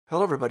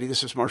Hello, everybody.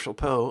 This is Marshall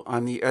Poe.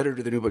 I'm the editor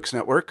of the New Books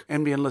Network.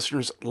 NBN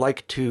listeners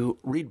like to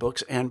read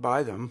books and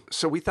buy them.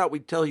 So we thought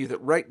we'd tell you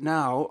that right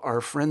now, our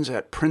friends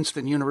at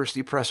Princeton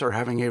University Press are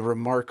having a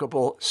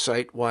remarkable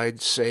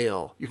site-wide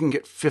sale. You can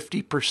get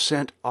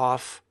 50%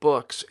 off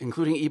books,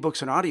 including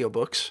ebooks and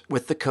audiobooks,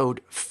 with the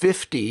code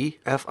 50,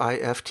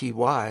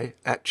 F-I-F-T-Y,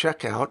 at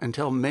checkout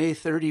until May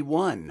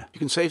 31. You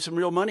can save some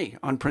real money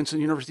on Princeton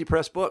University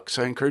Press books.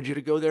 I encourage you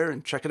to go there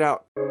and check it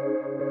out.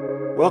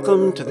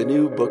 Welcome to the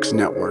New Books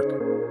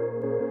Network.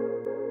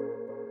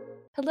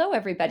 Hello,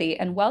 everybody,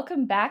 and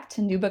welcome back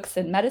to New Books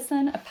in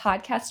Medicine, a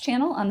podcast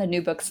channel on the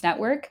New Books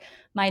Network.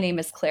 My name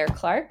is Claire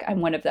Clark. I'm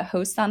one of the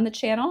hosts on the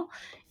channel.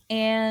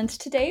 And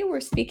today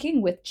we're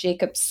speaking with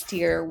Jacob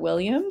Steer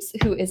Williams,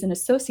 who is an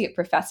associate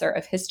professor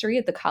of history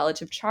at the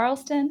College of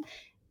Charleston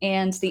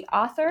and the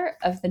author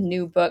of the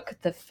new book,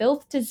 The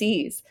Filth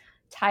Disease,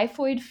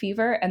 Typhoid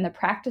Fever and the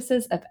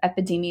Practices of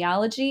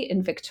Epidemiology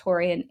in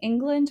Victorian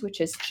England, which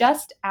is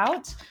just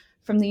out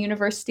from the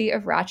University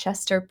of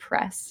Rochester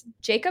Press.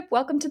 Jacob,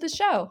 welcome to the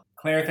show.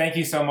 Claire, thank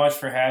you so much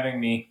for having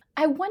me.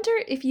 I wonder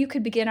if you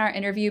could begin our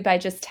interview by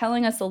just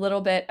telling us a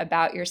little bit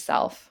about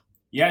yourself.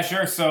 Yeah,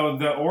 sure. So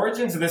the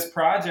origins of this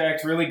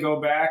project really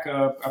go back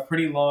a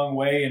pretty long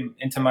way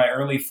into my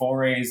early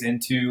forays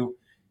into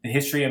the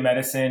history of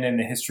medicine and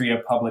the history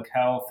of public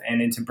health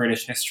and into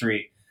British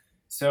history.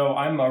 So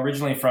I'm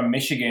originally from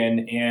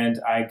Michigan, and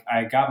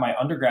I got my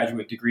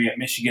undergraduate degree at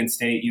Michigan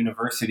State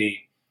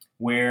University,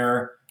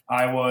 where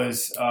I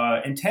was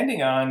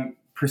intending on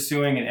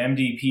pursuing an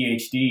MD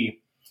PhD.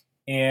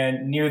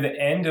 And near the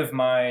end of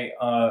my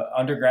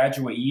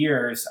undergraduate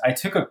years, I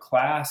took a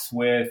class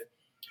with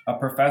a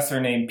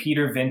professor named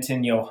Peter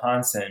Vinton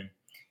Johansen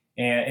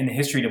in the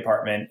history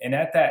department. And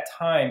at that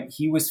time,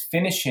 he was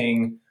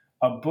finishing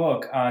a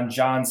book on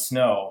John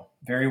Snow,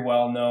 very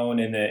well known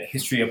in the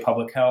history of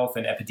public health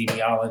and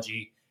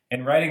epidemiology,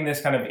 and writing this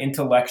kind of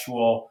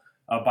intellectual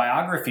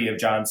biography of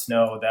John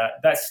Snow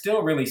that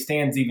still really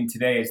stands even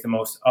today as the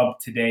most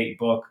up-to-date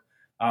book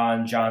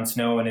on John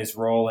Snow and his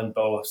role in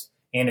both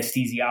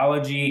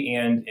anesthesiology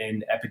and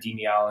in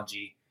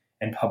epidemiology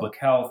and public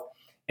health.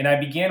 And I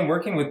began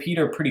working with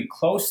Peter pretty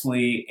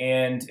closely.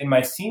 And in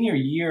my senior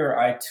year,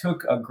 I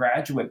took a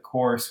graduate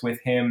course with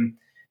him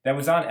that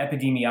was on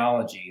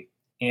epidemiology.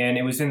 And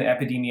it was in the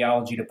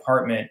epidemiology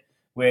department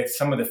with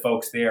some of the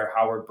folks there,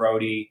 Howard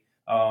Brody,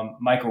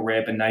 Michael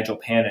Ribb, and Nigel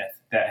Paneth,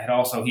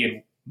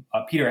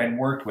 Peter had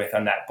worked with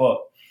on that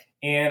book.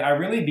 And I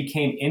really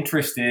became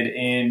interested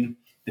in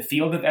the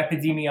field of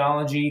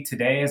epidemiology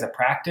today as a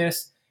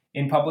practice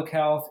in public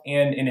health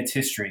and in its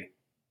history.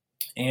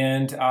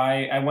 And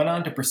I went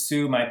on to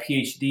pursue my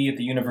PhD at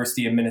the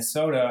University of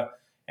Minnesota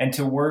and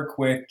to work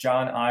with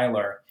John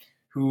Eyler,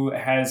 who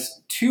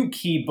has two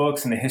key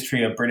books in the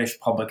history of British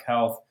public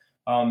health.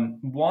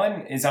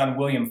 One is on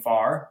William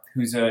Farr,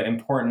 who's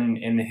important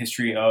in the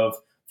history of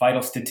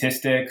vital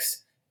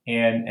statistics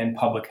and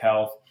public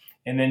health.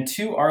 And then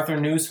two, Arthur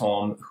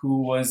Newsholm,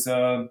 who was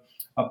a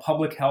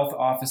public health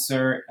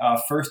officer,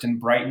 first in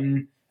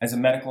Brighton as a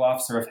medical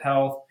officer of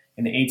health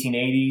in the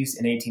 1880s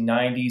and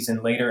 1890s,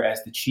 and later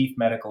as the chief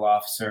medical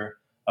officer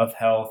of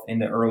health in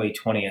the early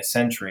 20th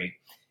century.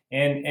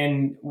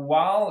 And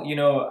while,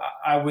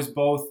 I was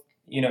both,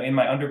 in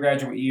my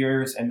undergraduate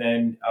years and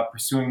then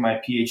pursuing my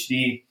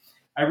PhD,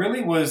 I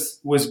really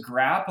was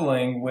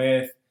grappling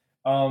with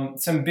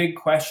some big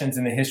questions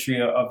in the history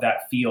of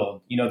that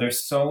field. There's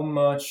so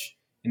much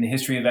in the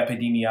history of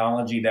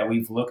epidemiology that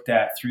we've looked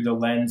at through the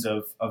lens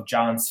of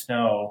John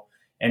Snow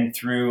and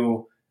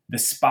through the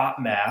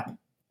spot map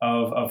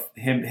of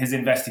his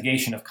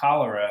investigation of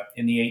cholera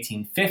in the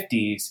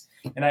 1850s.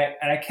 And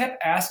I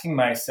kept asking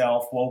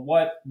myself, well,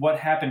 what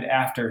happened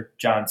after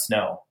John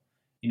Snow?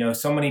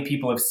 So many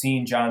people have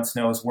seen John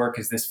Snow's work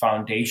as this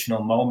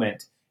foundational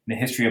moment in the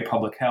history of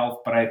public health,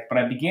 but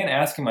I began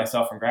asking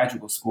myself in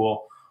graduate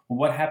school, well,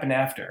 what happened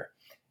after?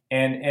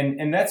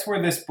 And that's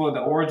where this book, the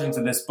origins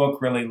of this book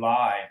really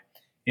lie,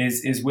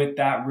 is with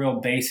that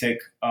real basic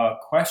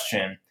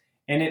question.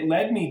 And it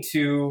led me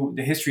to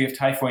the history of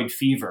typhoid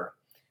fever.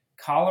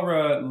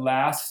 Cholera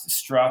last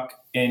struck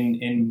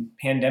in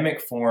pandemic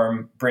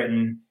form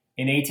Britain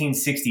in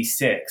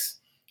 1866.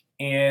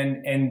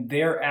 And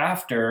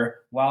thereafter,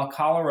 while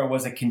cholera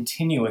was a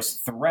continuous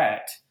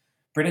threat,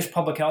 British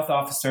public health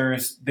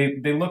officers,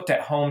 they looked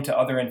at home to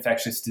other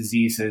infectious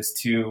diseases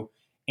to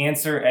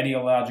answer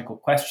etiological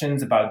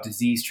questions about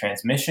disease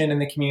transmission in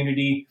the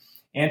community,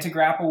 and to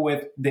grapple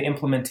with the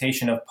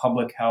implementation of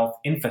public health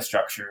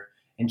infrastructure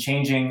and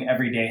changing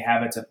everyday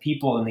habits of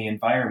people and the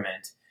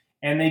environment.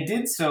 And they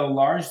did so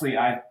largely,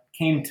 I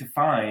came to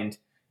find,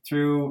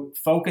 through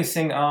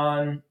focusing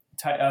on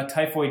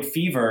typhoid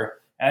fever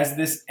as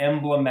this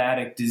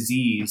emblematic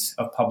disease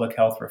of public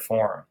health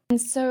reform.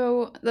 And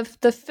so the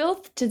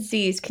filth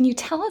disease, can you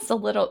tell us a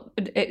little,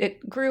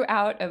 it grew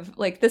out of,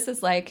 this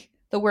is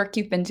the work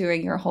you've been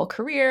doing your whole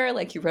career,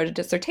 you wrote a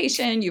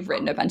dissertation, you've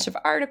written a bunch of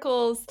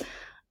articles.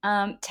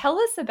 Tell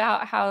us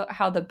about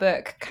how the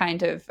book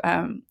kind of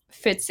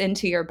fits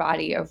into your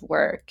body of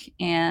work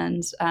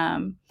and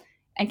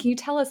And can you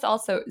tell us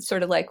also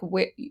sort of like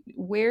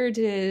where'd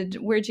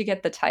you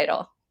get the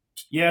title?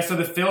 Yeah, so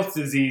the filth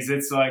disease,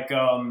 it's like,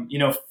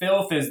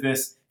 filth is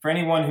this, for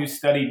anyone who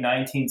studied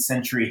 19th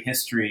century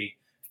history,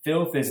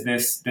 filth is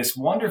this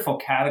wonderful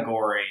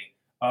category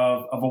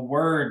of a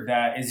word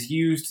that is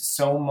used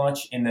so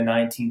much in the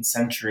 19th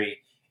century.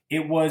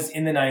 It was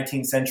in the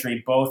 19th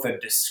century both a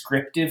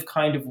descriptive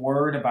kind of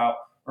word about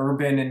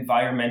urban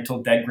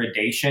environmental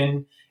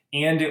degradation,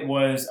 and it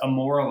was a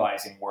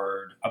moralizing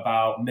word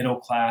about middle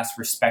class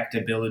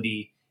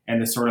respectability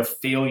and the sort of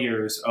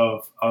failures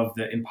of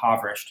the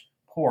impoverished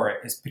poor,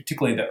 is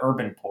particularly the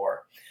urban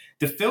poor.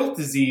 The filth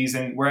disease,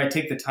 and where I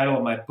take the title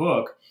of my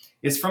book,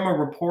 is from a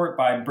report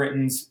by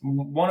Britain's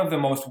one of the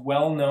most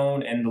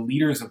well-known and the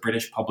leaders of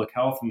British public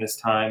health in this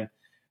time,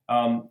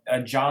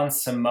 John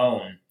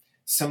Simone.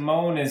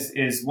 Simone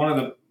is one of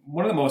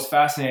the most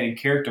fascinating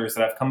characters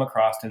that I've come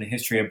across in the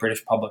history of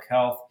British public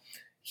health.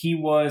 He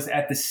was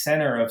at the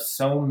center of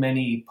so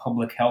many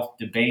public health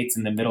debates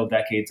in the middle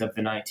decades of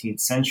the 19th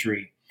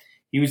century.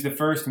 He was the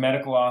first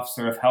medical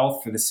officer of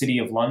health for the City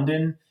of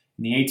London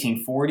in the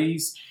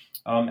 1840s.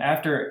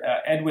 After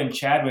Edwin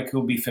Chadwick, who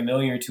will be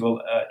familiar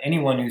to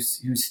anyone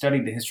who's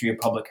studied the history of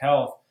public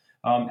health,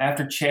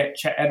 after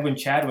Edwin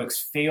Chadwick's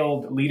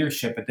failed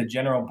leadership at the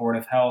General Board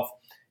of Health,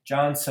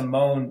 John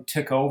Simone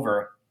took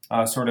over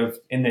sort of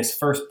in this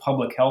first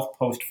public health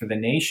post for the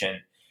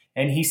nation.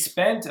 And he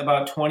spent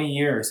about 20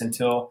 years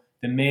until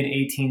the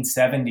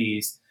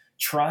mid-1870s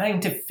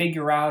trying to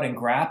figure out and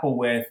grapple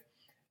with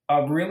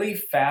a really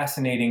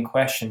fascinating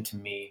question to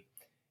me.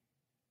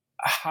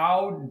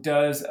 How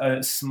does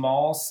a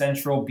small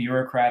central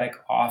bureaucratic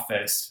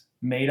office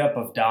made up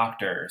of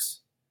doctors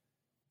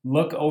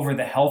look over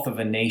the health of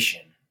a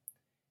nation?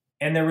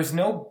 And there was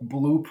no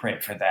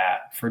blueprint for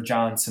that for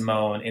John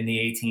Simone in the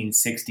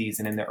 1860s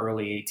and in the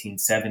early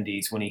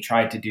 1870s when he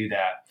tried to do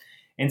that.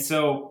 And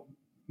so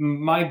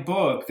my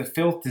book, The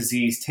Filth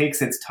Disease,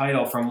 takes its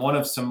title from one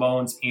of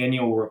Simone's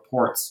annual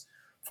reports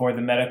for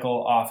the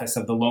medical office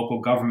of the local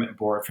government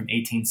board from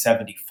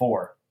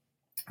 1874.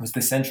 It was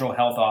the Central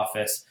Health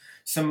Office.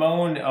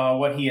 Simone,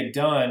 what he had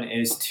done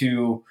is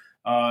to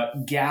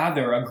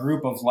gather a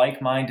group of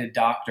like-minded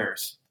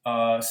doctors.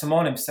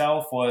 Simone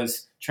himself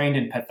was trained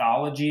in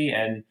pathology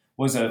and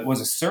was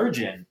a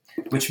surgeon,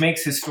 which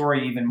makes his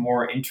story even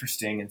more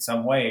interesting in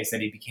some ways,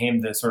 that he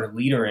became the sort of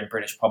leader in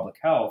British public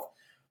health.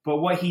 But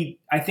what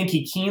I think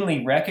he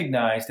keenly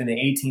recognized in the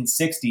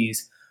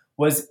 1860s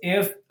was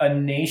if a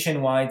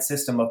nationwide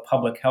system of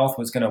public health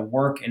was going to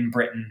work in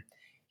Britain,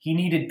 he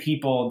needed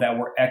people that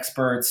were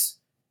experts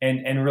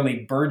and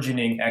really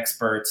burgeoning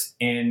experts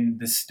in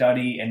the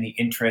study and the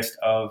interest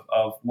of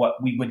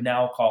what we would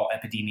now call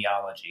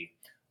epidemiology,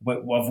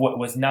 of what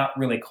was not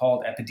really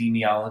called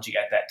epidemiology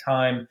at that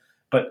time,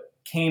 but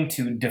came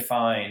to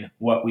define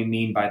what we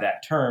mean by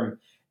that term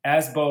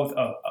as both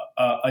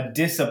a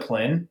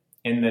discipline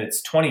in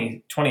its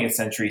 20th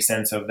century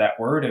sense of that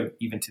word, of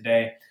even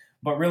today,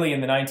 but really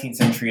in the 19th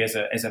century as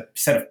a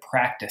set of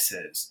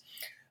practices.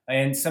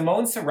 And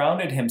Simone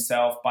surrounded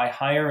himself by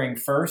hiring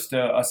first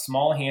a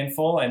small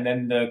handful, and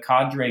then the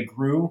cadre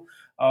grew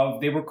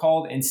they were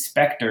called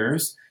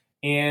inspectors.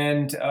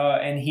 And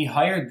he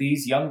hired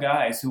these young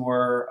guys who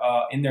were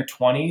in their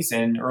 20s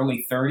and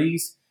early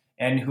 30s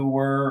and who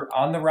were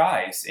on the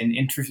rise.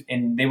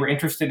 And they were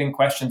interested in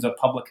questions of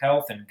public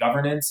health and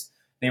governance.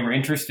 They were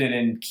interested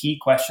in key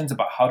questions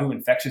about how do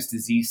infectious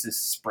diseases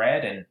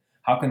spread and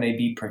how can they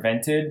be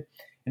prevented.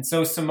 And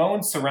so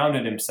Simone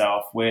surrounded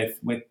himself with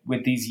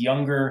these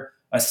younger,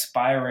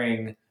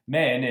 aspiring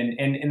men.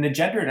 And in the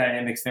gender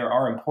dynamics there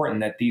are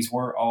important, that these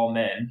were all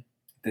men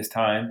at this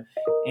time.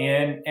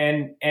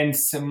 And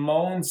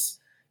Simone's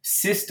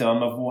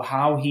system of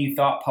how he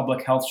thought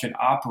public health should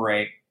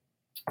operate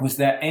was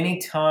that any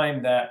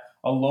time that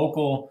a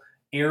local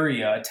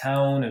area, a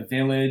town, a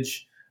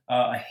village,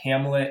 a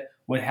hamlet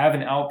would have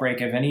an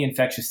outbreak of any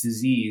infectious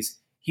disease,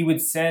 he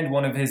would send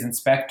one of his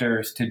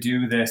inspectors to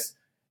do this,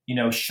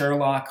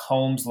 Sherlock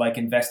Holmes-like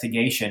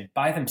investigation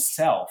by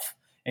themselves.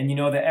 And,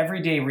 the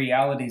everyday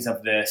realities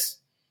of this,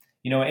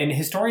 and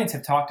historians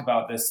have talked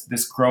about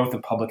this growth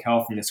of public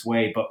health in this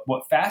way. But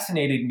what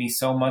fascinated me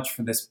so much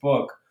for this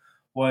book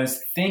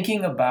was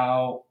thinking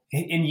about,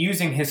 in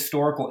using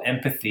historical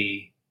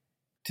empathy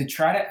to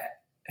try to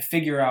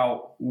figure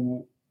out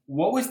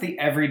what was the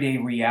everyday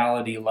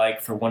reality like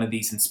for one of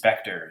these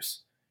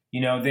inspectors.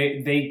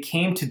 They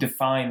came to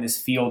define this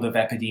field of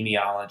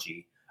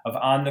epidemiology, of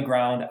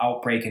on-the-ground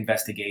outbreak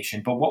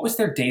investigation. But what was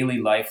their daily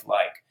life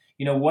like?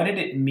 What did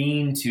it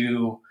mean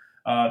to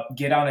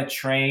get on a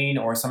train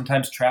or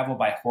sometimes travel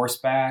by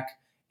horseback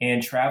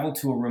and travel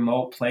to a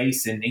remote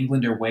place in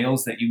England or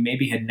Wales that you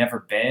maybe had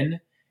never been,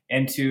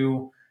 and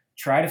to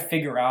try to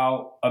figure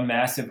out a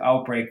massive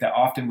outbreak that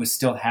often was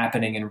still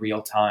happening in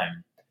real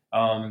time?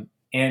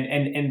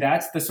 And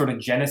that's the sort of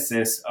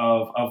genesis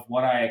of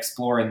what I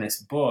explore in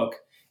this book,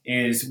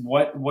 is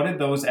what did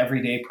those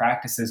everyday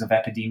practices of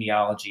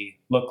epidemiology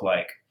look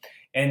like?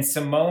 And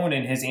Simone,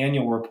 in his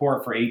annual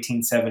report for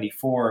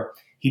 1874,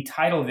 he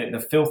titled it The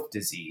Filth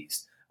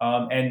Disease.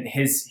 And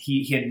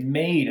he had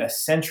made a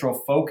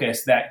central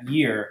focus that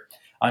year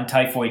on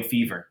typhoid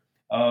fever.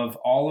 Of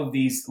all of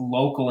these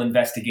local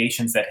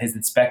investigations that his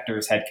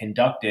inspectors had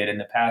conducted in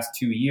the past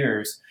 2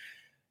 years.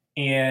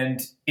 And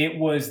it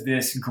was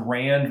this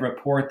grand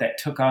report that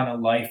took on a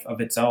life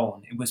of its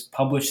own. It was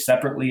published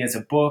separately as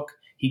a book.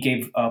 He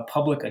gave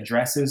public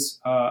addresses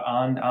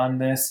on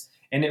this.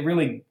 And it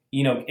really,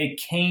 it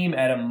came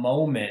at a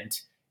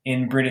moment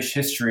in British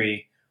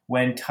history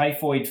when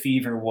typhoid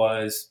fever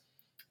was,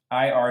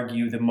 I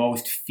argue, the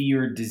most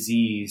feared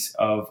disease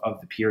of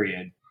the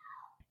period.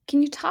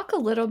 Can you talk a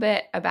little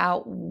bit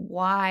about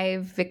why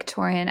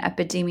Victorian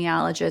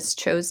epidemiologists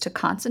chose to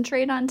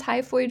concentrate on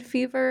typhoid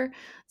fever?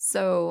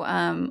 So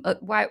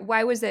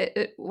why was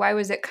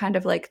it kind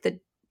of like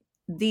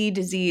the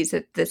disease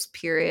at this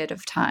period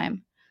of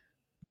time?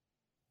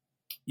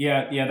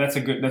 Yeah, that's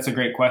a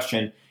great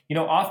question.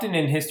 Often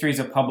in histories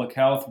of public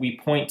health, we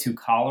point to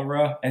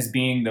cholera as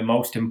being the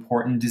most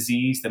important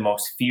disease, the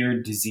most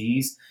feared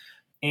disease.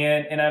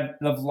 And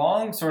I've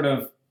long sort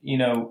of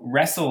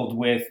wrestled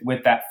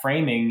with that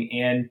framing,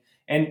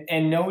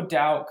 and no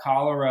doubt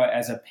cholera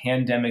as a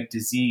pandemic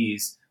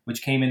disease,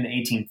 which came in the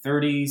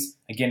 1830s,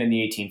 again in the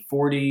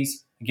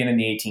 1840s, again in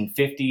the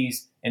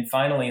 1850s, and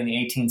finally in the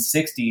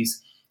 1860s,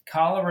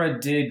 cholera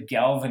did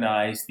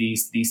galvanize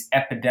these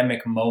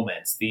epidemic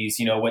moments, these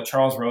what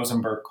Charles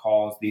Rosenberg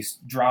calls these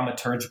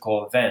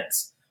dramaturgical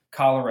events.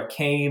 Cholera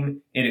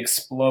came, it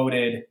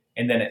exploded,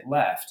 and then it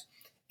left.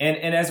 And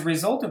as a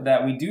result of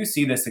that, we do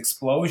see this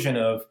explosion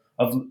of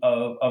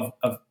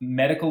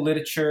medical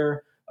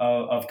literature,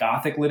 of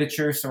Gothic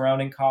literature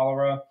surrounding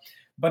cholera.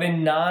 But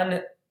in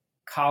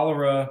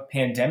non-cholera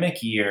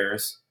pandemic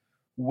years,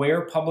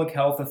 where public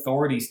health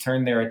authorities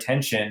turned their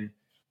attention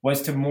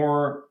was to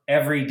more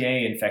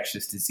everyday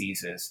infectious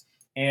diseases.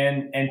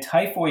 And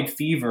typhoid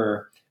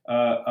fever,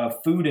 a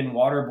food and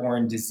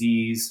waterborne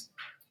disease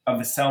of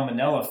the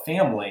Salmonella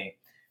family,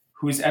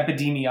 whose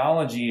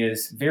epidemiology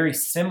is very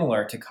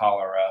similar to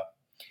cholera,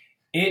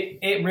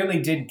 it really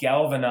did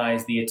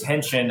galvanize the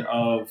attention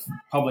of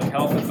public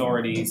health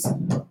authorities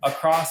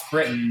across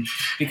Britain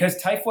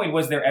because typhoid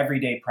was their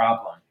everyday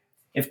problem.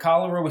 If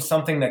cholera was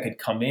something that could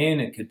come in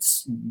and could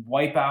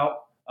wipe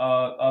out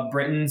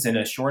Britons in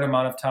a short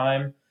amount of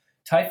time,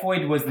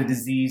 typhoid was the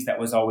disease that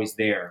was always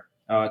there.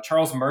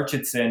 Charles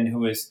Murchison,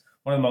 who is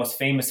one of the most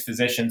famous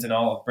physicians in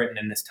all of Britain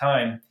in this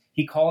time,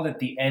 he called it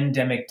the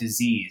endemic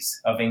disease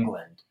of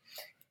England.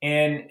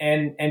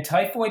 And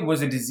typhoid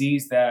was a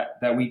disease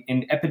that we,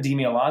 in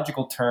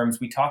epidemiological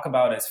terms, we talk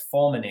about as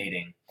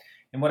fulminating.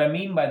 And what I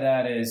mean by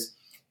that is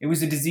it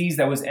was a disease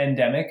that was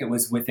endemic. It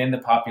was within the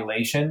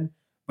population,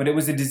 but it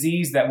was a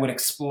disease that would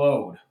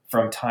explode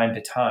from time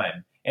to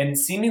time and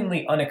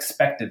seemingly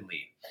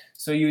unexpectedly.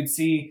 So you would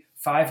see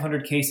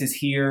 500 cases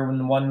here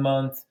in 1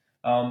 month.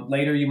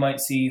 Later, you might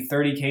see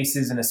 30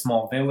 cases in a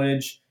small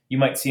village. You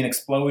might see an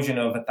explosion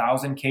of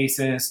 1,000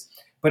 cases,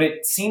 but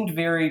it seemed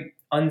very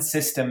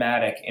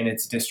unsystematic in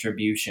its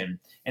distribution.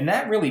 And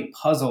that really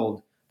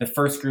puzzled the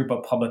first group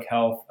of public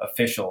health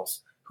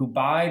officials who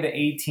by the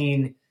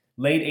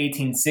late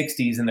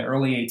 1860s and the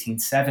early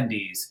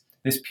 1870s,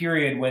 this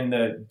period when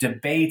the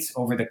debates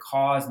over the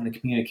cause and the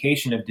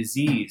communication of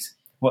disease,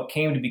 what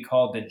came to be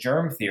called the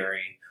germ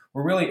theory,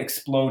 were really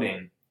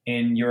exploding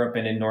in Europe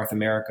and in North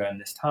America in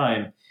this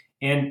time.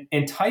 And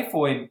in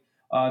typhoid,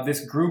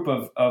 this group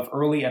of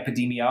early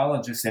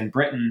epidemiologists in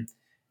Britain,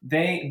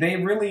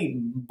 they really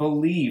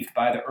believed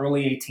by the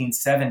early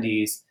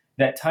 1870s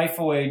that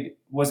typhoid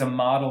was a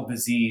model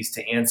disease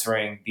to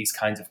answering these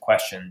kinds of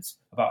questions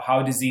about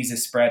how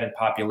diseases spread in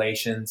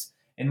populations,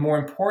 and more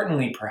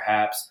importantly,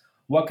 perhaps,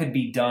 what could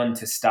be done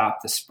to stop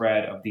the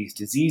spread of these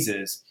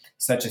diseases,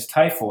 such as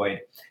typhoid.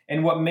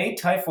 And what made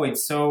typhoid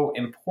so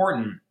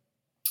important,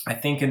 I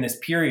think, in this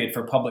period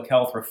for public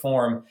health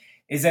reform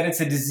is that it's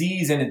a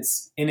disease in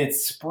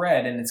its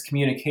spread and its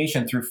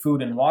communication through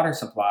food and water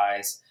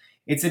supplies.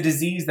 It's a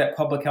disease that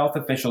public health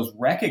officials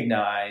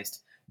recognized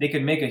they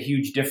could make a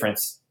huge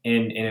difference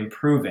in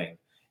improving.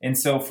 And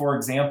so, for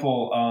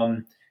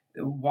example,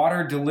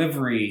 water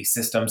delivery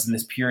systems in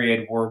this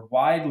period were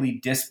widely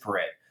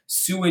disparate.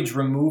 Sewage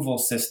removal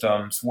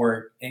systems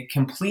were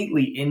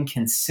completely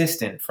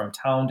inconsistent from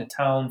town to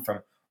town, from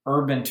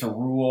urban to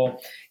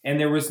rural, and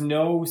there was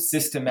no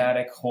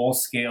systematic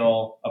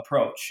whole-scale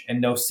approach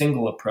and no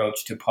single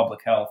approach to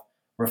public health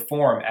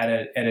reform at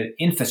an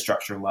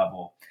infrastructure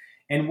level.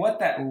 And what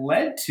that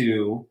led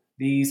to,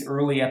 these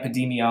early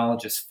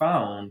epidemiologists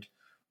found,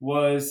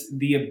 was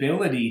the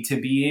ability to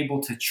be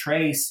able to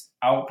trace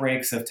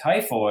outbreaks of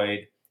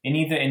typhoid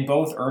in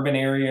both urban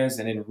areas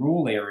and in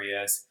rural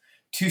areas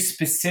to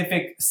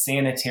specific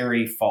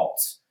sanitary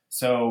faults.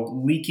 So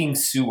leaking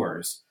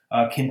sewers,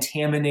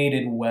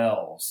 contaminated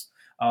wells,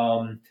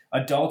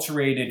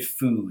 adulterated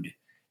food.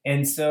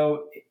 And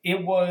so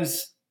it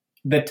was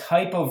the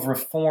type of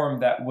reform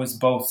that was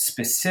both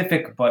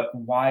specific but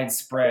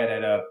widespread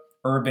at a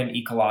urban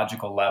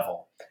ecological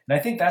level. And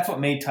I think that's what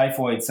made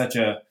typhoid such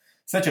a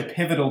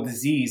pivotal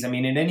disease. I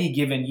mean, in any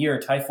given year,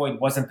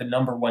 typhoid wasn't the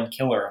number one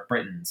killer of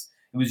Britons.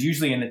 it was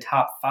usually in the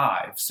top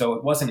 5. So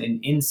it wasn't an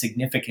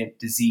insignificant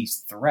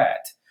disease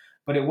threat,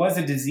 but it was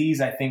a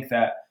disease, I think,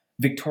 that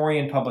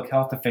Victorian public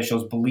health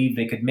officials believed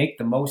they could make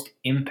the most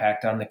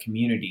impact on the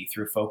community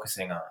through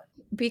focusing on.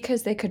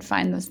 Because they could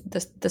find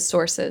the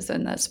sources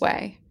in this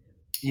way.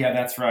 Yeah,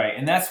 that's right.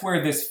 And that's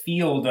where this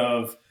field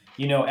of,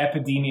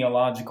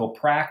 epidemiological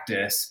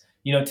practice,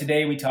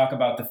 today we talk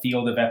about the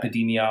field of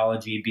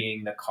epidemiology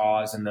being the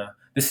cause and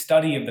the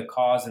study of the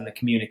cause and the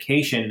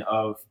communication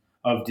of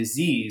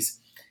disease.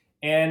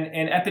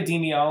 And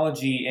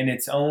epidemiology in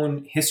its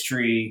own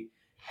history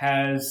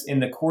has,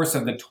 in the course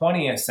of the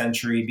 20th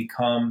century,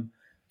 become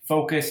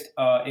focused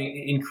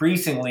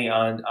increasingly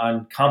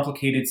on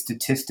complicated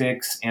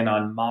statistics and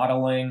on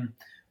modeling.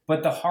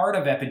 But the heart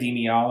of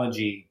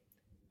epidemiology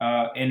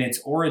in its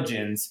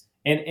origins,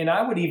 and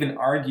I would even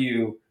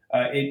argue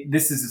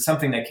this is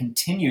something that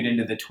continued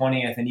into the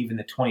 20th and even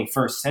the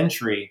 21st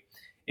century,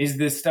 is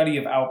the study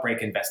of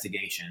outbreak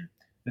investigation,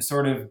 the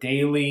sort of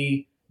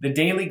daily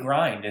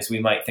grind, as we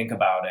might think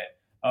about it,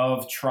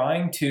 of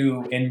trying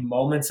to, in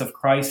moments of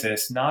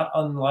crisis, not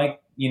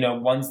unlike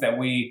ones that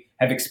we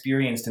have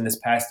experienced in this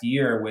past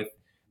year with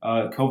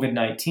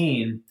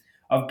COVID-19,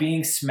 of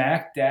being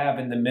smack dab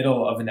in the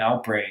middle of an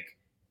outbreak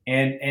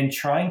and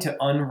trying to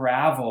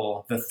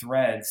unravel the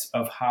threads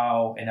of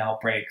how an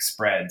outbreak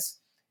spreads.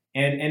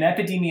 And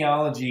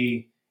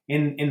epidemiology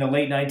in the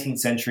late 19th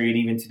century and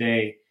even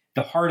today,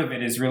 the heart of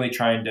it is really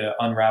trying to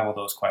unravel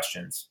those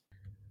questions.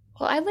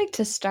 Well, I'd like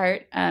to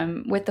start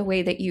with the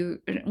way that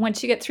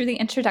once you get through the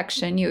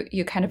introduction,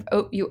 you kind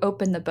of you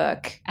open the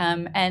book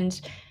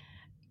and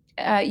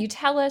you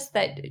tell us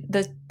that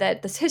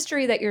this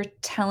history that you're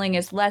telling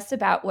is less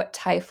about what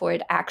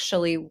typhoid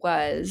actually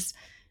was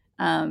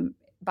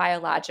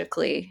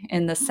biologically,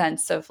 in the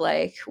sense of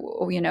like,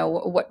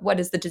 what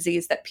is the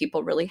disease that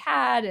people really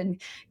had, and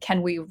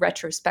can we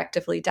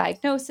retrospectively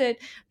diagnose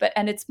it?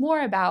 And it's more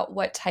about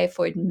what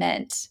typhoid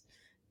meant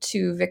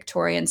to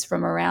Victorians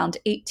from around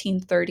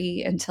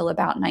 1830 until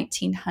about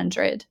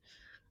 1900.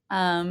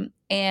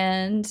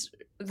 And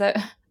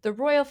the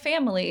royal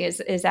family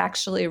is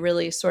actually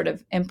really sort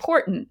of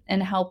important in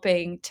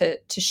helping to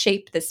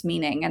shape this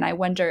meaning. And I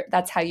wonder,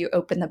 that's how you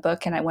open the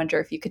book. And I wonder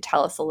if you could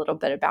tell us a little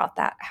bit about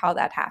that, how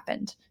that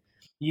happened.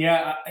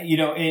 Yeah,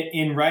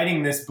 in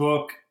writing this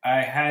book,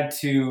 I had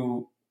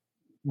to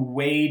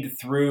wade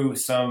through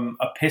some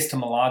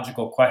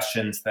epistemological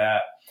questions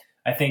that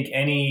I think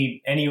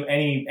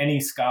any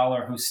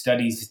scholar who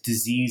studies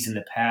disease in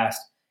the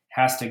past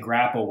has to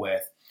grapple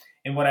with.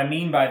 And what I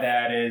mean by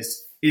that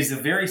is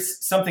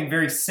something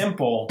very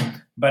simple,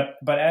 but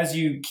as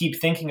you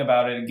keep thinking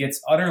about it, it gets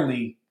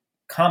utterly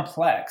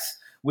complex,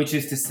 which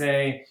is to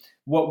say,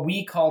 what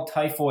we call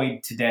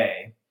typhoid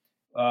today,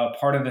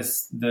 part of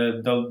this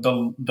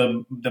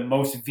the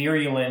most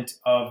virulent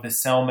of the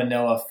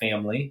Salmonella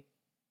family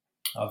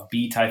of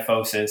B.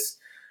 typhosis,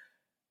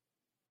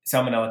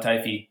 Salmonella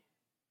typhi,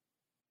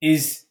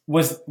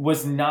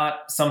 was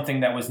not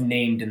something that was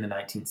named in the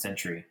 19th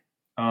century.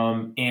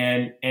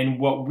 And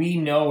what we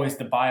know as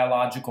the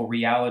biological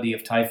reality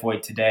of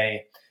typhoid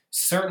today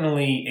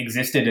certainly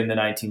existed in the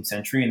 19th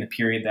century, in the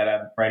period that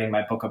I'm writing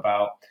my book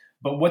about.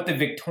 But what the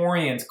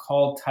Victorians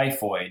called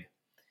typhoid,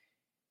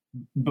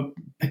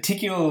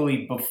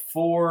 particularly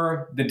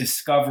before the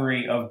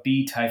discovery of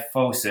B.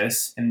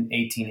 typhosis in the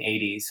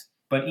 1880s,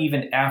 but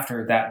even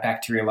after that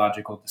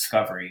bacteriological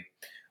discovery,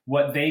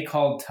 what they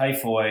called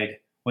typhoid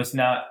was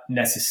not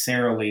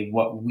necessarily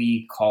what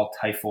we call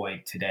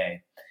typhoid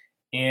today.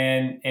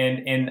 And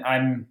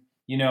I'm,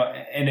 in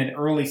an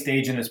early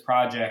stage in this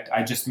project,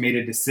 I just made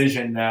a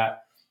decision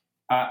that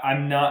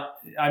I'm not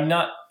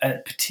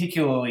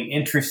particularly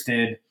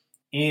interested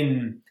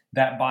in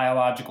that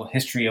biological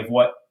history of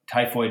what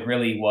typhoid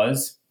really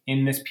was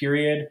in this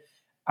period.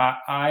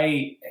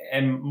 I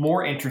am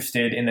more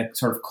interested in the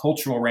sort of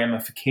cultural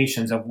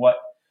ramifications of what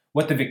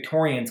the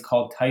Victorians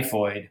called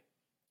typhoid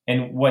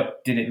and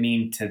what did it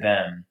mean to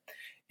them.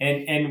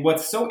 And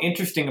what's so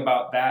interesting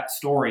about that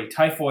story,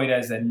 typhoid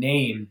as a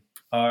name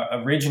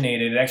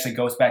originated, it actually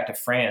goes back to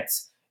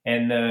France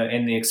and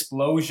the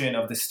explosion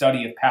of the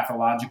study of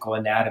pathological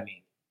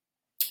anatomy,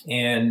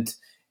 and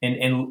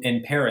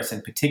in Paris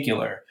in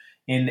particular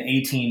in the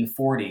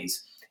 1840s.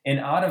 And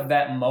out of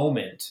that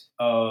moment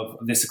of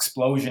this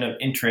explosion of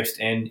interest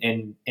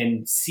in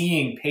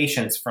seeing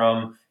patients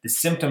from the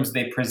symptoms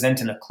they present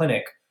in a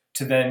clinic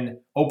to then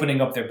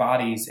opening up their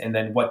bodies, and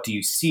then what do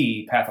you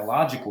see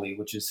pathologically,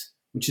 which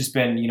has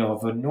been,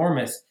 of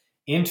enormous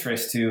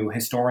interest to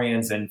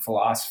historians and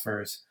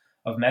philosophers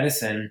of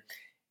medicine.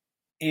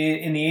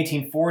 In the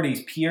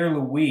 1840s, Pierre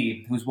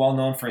Louis, who's well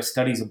known for his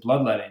studies of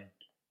bloodletting,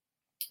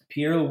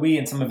 Pierre Louis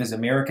and some of his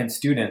American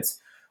students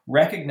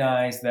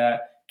recognized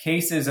that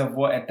cases of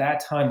what at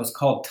that time was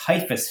called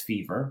typhus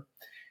fever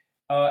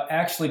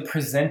actually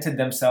presented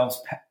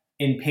themselves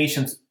in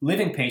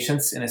living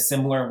patients in a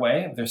similar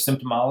way of their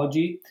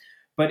symptomology,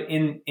 but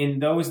in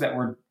those that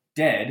were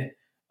dead,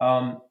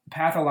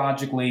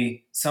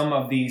 pathologically, some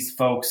of these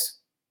folks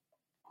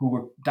who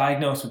were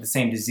diagnosed with the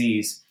same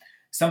disease,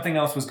 something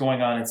else was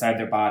going on inside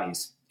their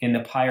bodies. in the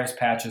Peyer's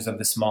patches of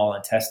the small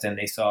intestine,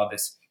 they saw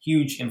this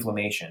huge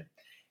inflammation.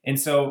 And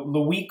so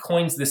Louis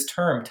coins this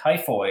term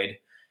typhoid,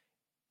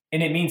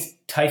 and it means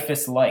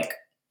typhus-like,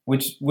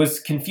 which was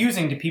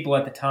confusing to people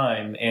at the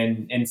time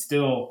and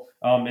still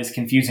is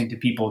confusing to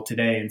people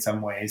today in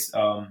some ways.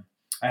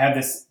 I have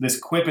this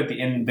quip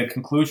in the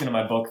conclusion of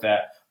my book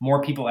that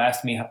more people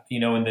asked me,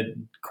 in the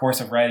course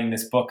of writing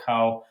this book,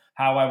 how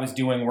I was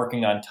doing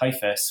working on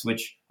typhus,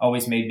 which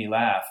always made me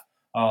laugh.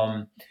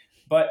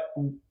 But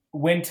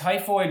when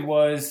typhoid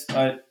was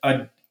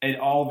it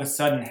all of a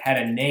sudden had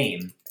a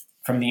name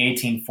from the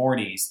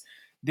 1840s,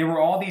 there were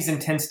all these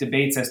intense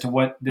debates as to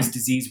what this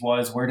disease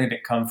was, where did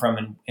it come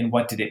from, and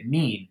what did it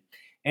mean.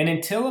 And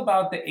until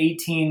about the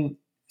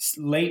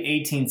late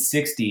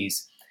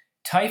 1860s,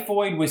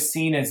 typhoid was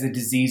seen as a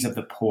disease of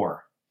the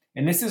poor.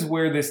 And this is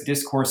where this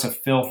discourse of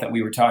filth that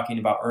we were talking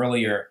about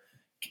earlier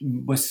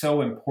was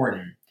so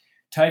important.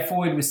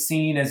 Typhoid was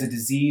seen as a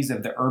disease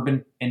of the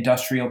urban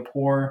industrial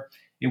poor.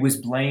 It was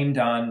blamed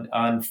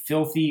on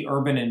filthy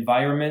urban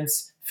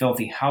environments,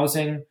 filthy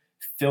housing,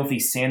 filthy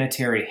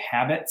sanitary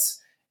habits,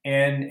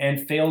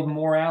 and failed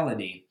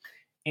morality.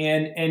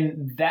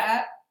 And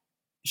that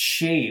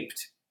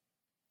shaped,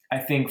 I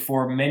think,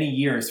 for many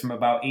years, from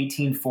about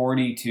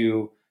 1840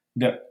 to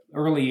the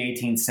early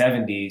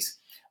 1870s,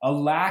 a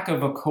lack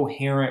of a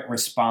coherent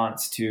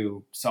response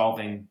to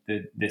solving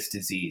this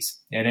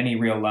disease at any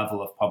real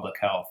level of public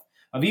health,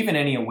 of even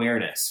any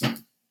awareness.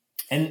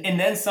 And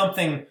then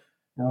something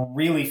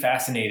really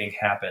fascinating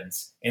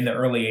happens in the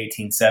early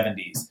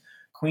 1870s.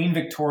 Queen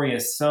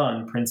Victoria's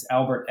son, Prince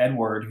Albert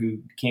Edward, who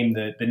became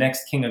the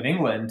next King of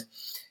England,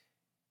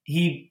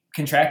 he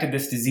contracted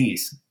this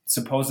disease,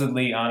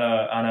 supposedly on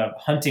a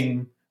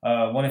hunting,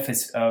 one of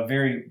his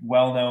very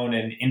well-known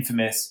and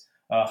infamous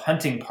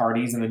hunting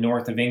parties in the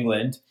north of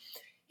England.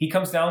 He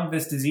comes down with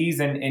this disease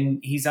and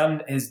he's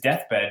on his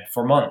deathbed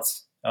for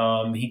months.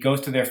 He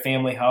goes to their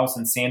family house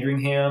in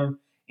Sandringham,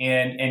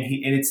 and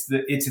it's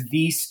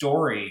the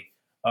story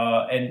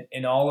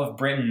in all of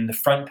Britain, the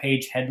front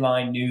page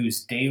headline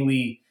news,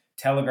 daily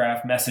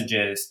telegraph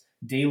messages,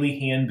 daily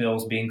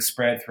handbills being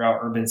spread throughout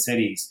urban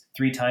cities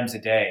 3 times a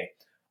day.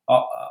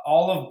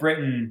 All of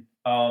Britain,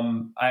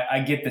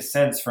 I get the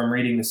sense from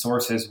reading the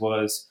sources,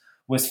 was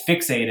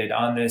fixated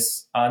on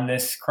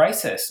this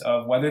crisis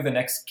of whether the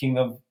next King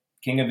of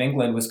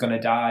England was going to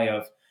die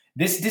of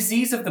this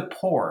disease of the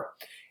poor.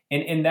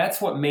 And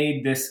that's what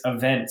made this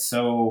event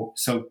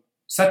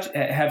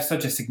have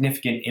such a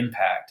significant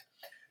impact.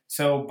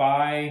 So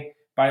by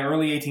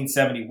early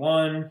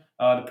 1871,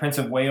 the Prince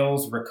of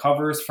Wales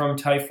recovers from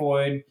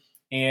typhoid,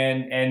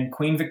 and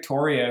Queen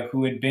Victoria,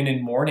 who had been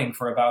in mourning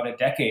for about a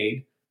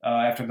decade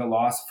after the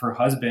loss of her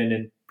husband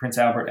and Prince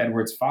Albert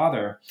Edward's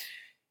father,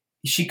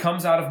 she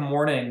comes out of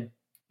mourning,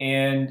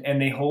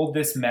 and they hold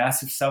this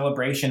massive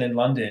celebration in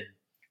London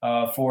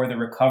for the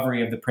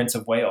recovery of the Prince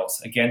of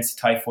Wales against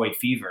typhoid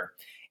fever.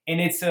 And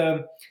it's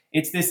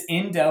this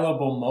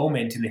indelible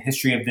moment in the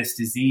history of this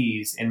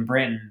disease in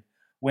Britain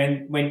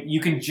when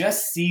you can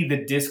just see the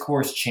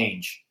discourse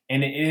change,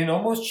 and it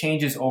almost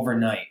changes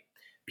overnight.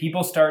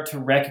 People start to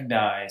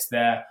recognize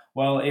that,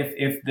 well,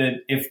 if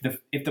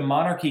the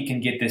monarchy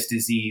can get this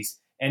disease,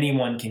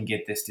 anyone can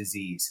get this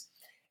disease.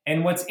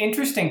 And what's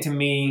interesting to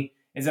me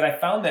is that I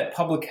found that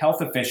public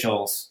health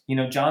officials,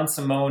 John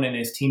Simone and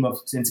his team of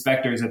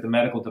inspectors at the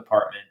medical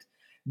department,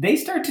 they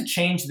start to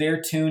change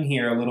their tune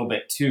here a little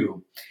bit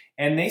too.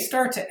 And they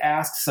start to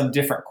ask some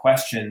different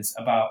questions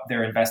about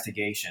their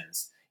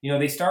investigations.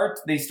 They start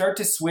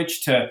to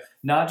switch to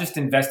not just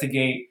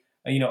investigate,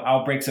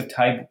 outbreaks of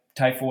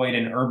typhoid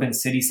in urban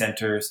city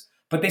centers,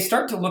 but they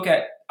start to look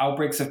at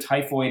outbreaks of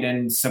typhoid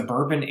in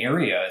suburban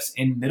areas,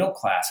 in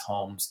middle-class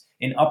homes,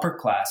 in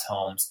upper-class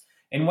homes.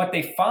 And what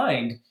they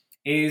find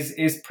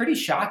is pretty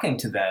shocking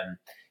to them.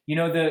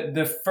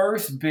 The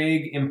first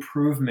big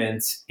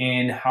improvements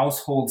in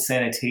household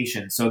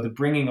sanitation, so the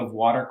bringing of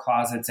water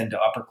closets into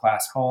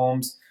upper-class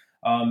homes,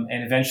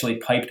 and eventually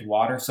piped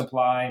water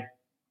supply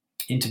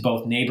into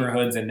both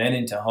neighborhoods and then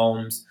into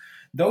homes,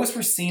 those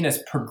were seen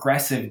as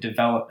progressive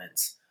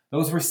developments.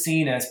 Those were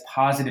seen as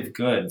positive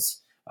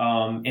goods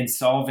in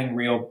solving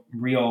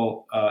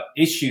real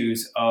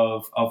issues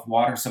of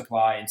water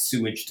supply and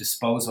sewage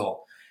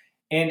disposal.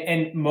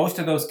 And most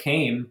of those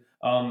came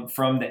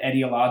from the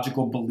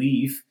ideological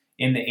belief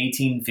in the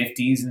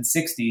 1850s and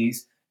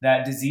 60s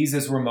that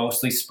diseases were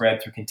mostly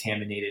spread through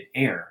contaminated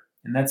air.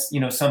 And that's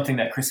something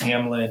that Chris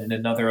Hamlin and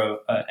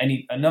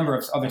a number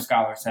of other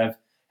scholars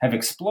have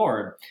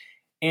explored.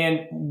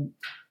 And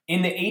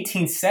in the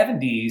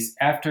 1870s,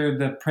 after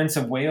the Prince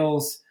of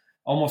Wales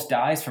almost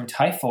dies from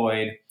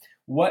typhoid,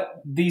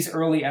 what these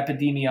early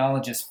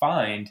epidemiologists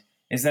find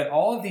is that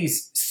all of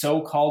these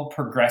so-called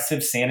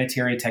progressive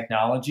sanitary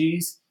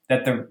technologies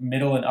that the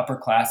middle and upper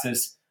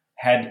classes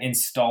had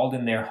installed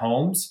in their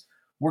homes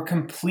were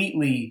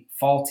completely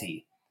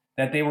faulty,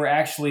 that they were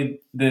actually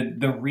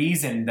the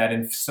reason that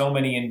in so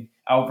many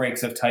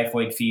outbreaks of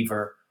typhoid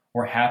fever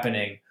were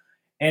happening.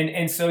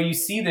 And so you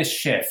see this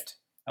shift.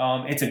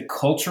 It's a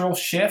cultural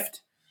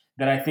shift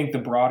that I think the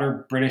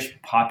broader British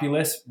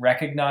populace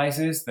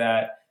recognizes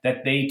that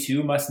they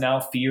too must now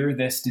fear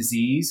this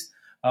disease.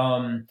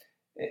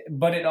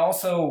 But it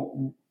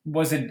also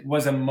was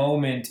a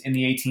moment in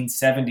the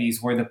 1870s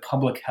where the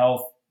public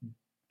health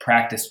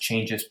practice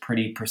changes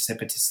pretty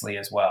precipitously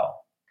as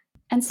well.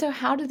 And so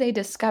how do they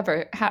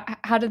discover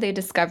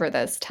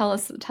this? Tell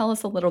us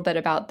a little bit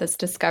about this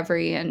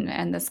discovery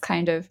and this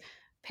kind of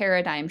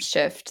paradigm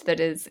shift that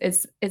is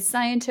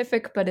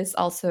scientific, but is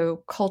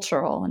also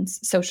cultural and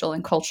social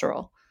and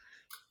cultural.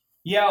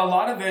 Yeah, a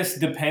lot of this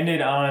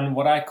depended on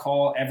what I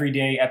call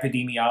everyday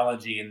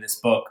epidemiology in this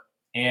book,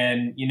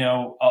 and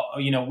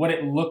what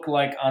it looked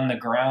like on the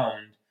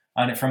ground,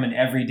 on it from an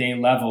everyday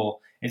level,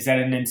 is that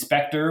an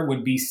inspector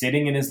would be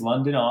sitting in his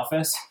London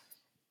office.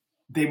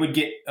 They would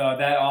get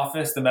that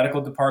office, the medical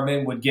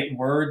department would get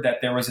word that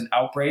there was an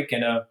outbreak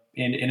in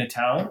a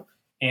town.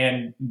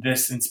 And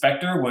this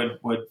inspector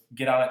would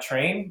get on a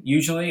train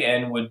usually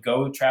and would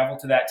go travel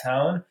to that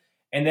town.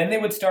 And then they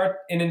would start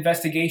an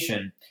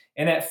investigation.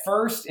 And at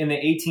first in the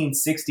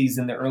 1860s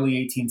and the early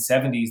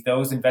 1870s,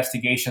 those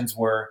investigations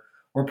were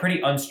pretty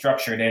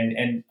unstructured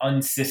and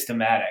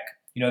unsystematic.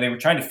 They were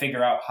trying to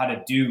figure out how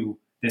to do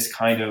this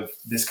kind of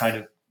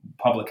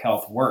public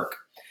health work.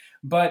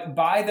 But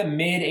by the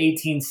mid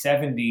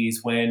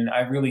 1870s, when I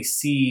really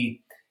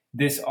see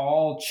this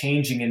all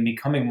changing and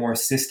becoming more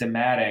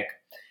systematic,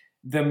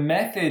 the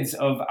methods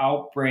of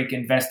outbreak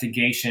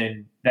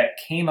investigation that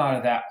came out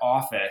of that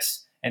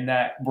office and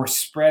that were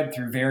spread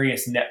through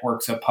various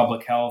networks of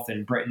public health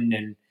in Britain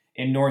and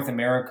in North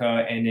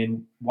America and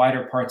in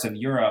wider parts of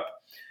Europe,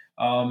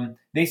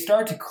 they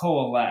start to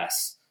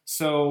coalesce.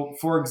 So,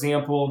 for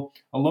example,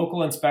 a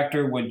local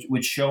inspector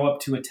would show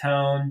up to a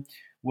town,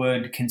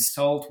 would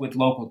consult with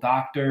local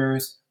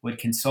doctors, would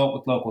consult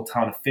with local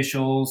town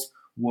officials,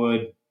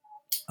 would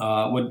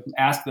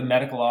ask the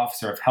medical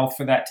officer of health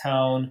for that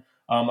town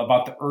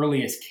about the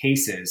earliest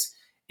cases.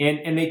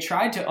 And they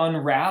tried to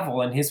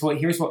unravel, and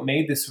here's what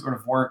made this sort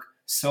of work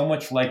so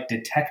much like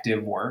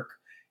detective work,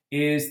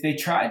 is they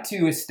tried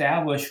to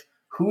establish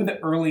who the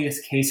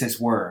earliest cases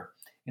were.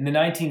 In the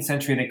 19th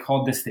century, they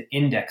called this the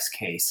index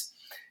case,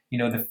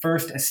 the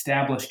first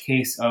established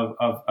case of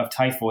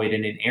typhoid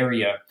in an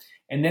area.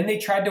 And then they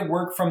tried to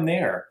work from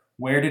there.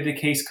 Where did the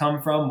case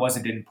come from? Was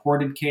it an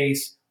imported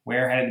case?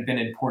 Where had it been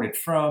imported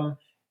from?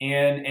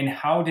 And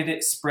how did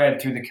it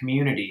spread through the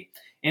community?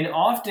 And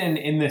often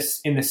in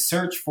the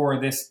search for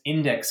this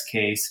index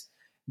case,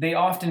 they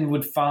often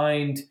would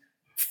find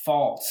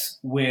faults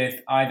with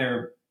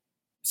either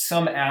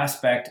some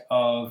aspect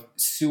of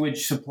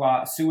sewage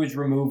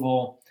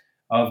removal,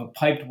 of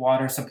piped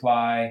water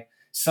supply,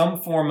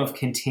 some form of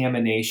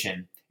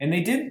contamination. And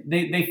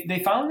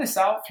they found this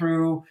out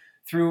through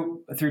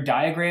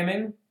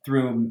diagramming,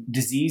 through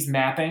disease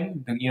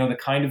mapping, the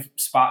kind of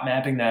spot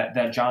mapping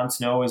that John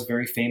Snow is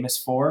very famous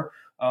for.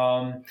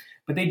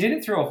 But they did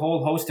it through a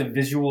whole host of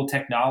visual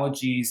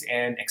technologies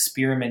and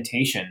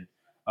experimentation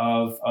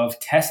of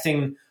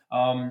testing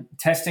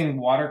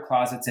water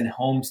closets in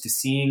homes to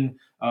seeing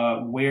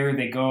where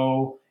they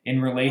go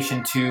in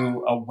relation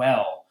to a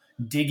well,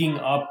 digging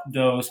up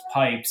those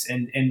pipes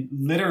and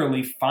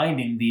literally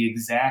finding the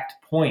exact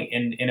point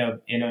in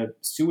a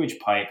sewage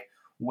pipe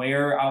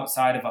where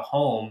outside of a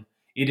home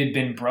it had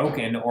been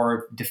broken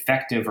or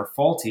defective or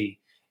faulty,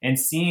 and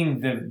seeing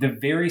the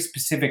very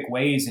specific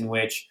ways in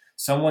which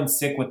someone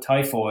sick with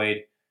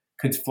typhoid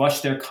could flush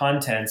their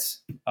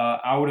contents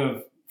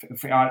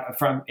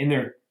from in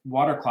their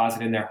water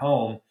closet in their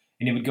home,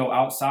 and it would go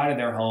outside of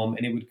their home,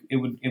 and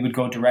it would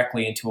go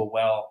directly into a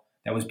well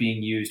that was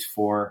being used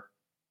for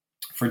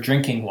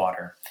drinking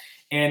water.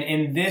 And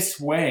in this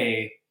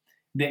way,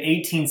 the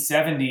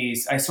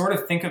 1870s, I sort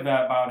of think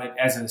about it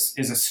as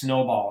a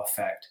snowball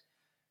effect.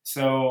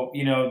 So,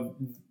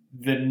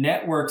 the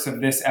networks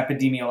of this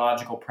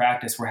epidemiological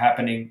practice were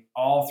happening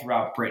all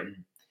throughout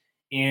Britain.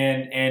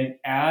 And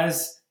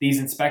as these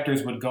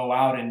inspectors would go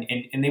out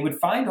and they would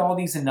find all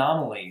these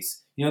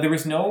anomalies, there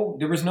was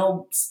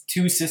no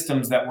two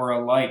systems that were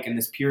alike in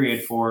this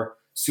period for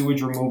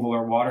sewage removal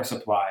or water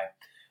supply.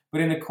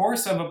 But in the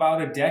course of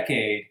about a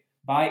decade,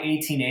 by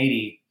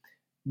 1880,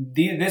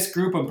 this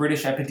group of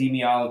British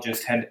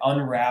epidemiologists had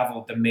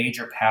unraveled the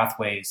major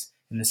pathways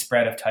in the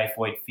spread of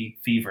typhoid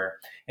fever.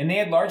 And they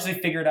had largely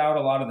figured out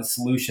a lot of the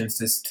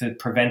solutions to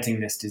preventing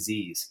this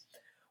disease.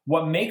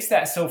 What makes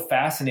that so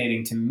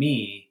fascinating to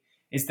me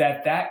is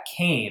that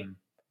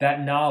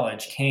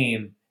knowledge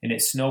came and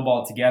it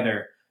snowballed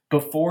together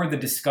before the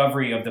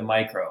discovery of the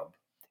microbe.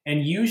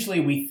 And usually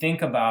we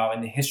think about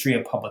in the history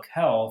of public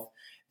health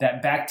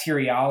that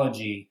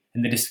bacteriology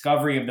and the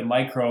discovery of the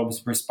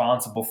microbes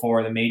responsible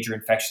for the major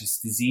infectious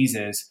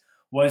diseases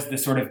was the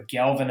sort of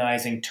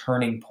galvanizing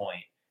turning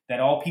point, that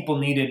all people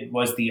needed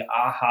was the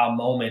aha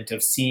moment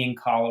of seeing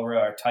cholera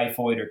or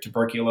typhoid or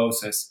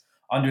tuberculosis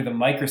under the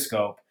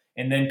microscope,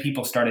 and then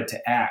people started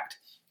to act.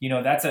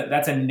 That's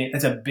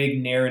a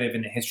big narrative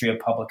in the history of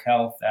public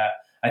health that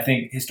I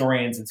think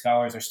historians and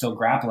scholars are still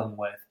grappling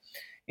with.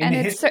 And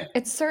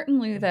it's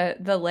certainly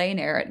the lay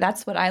narrative.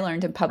 That's what I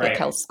learned in public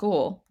health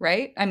school,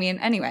 right? I mean,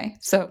 anyway,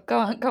 so go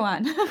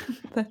on.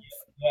 Yeah,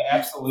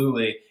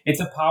 absolutely. It's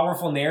a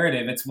powerful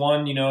narrative. It's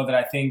one, that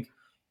I think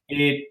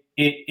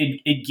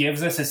it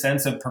gives us a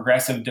sense of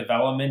progressive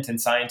development and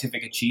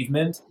scientific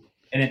achievement.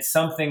 And it's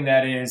something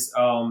that is,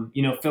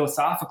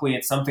 philosophically,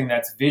 it's something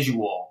that's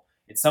visual.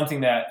 It's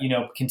something that,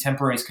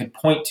 contemporaries could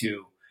point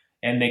to,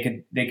 and they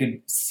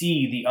could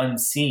see the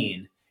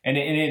unseen.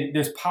 And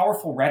there's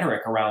powerful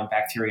rhetoric around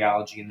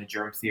bacteriology and the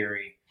germ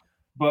theory.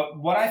 But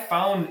what I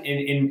found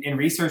in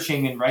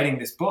researching and writing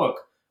this book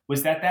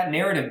was that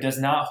narrative does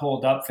not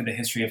hold up for the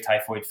history of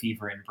typhoid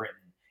fever in Britain.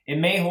 It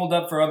may hold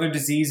up for other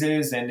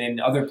diseases and in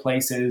other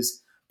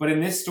places, but in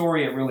this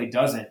story, it really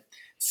doesn't.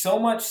 So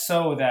much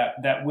so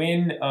that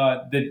when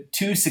the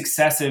two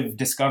successive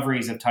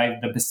discoveries of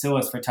the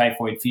bacillus for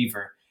typhoid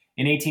fever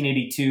in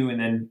 1882 and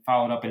then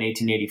followed up in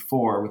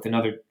 1884 with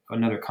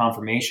another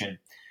confirmation,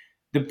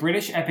 the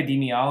British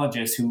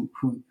epidemiologists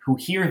who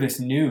hear this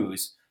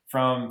news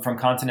from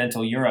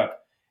continental Europe,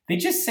 they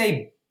just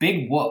say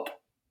big whoop.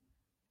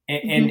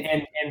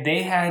 And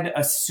they had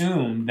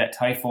assumed that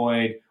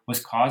typhoid was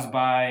caused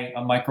by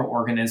a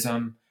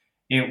microorganism.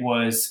 It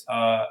was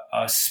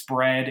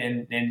spread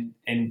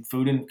in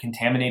food and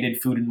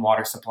contaminated food and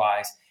water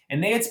supplies.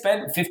 And they had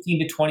spent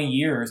 15 to 20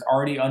 years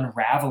already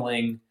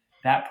unraveling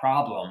that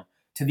problem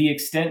to the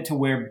extent to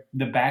where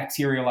the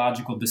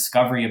bacteriological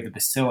discovery of the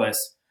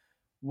bacillus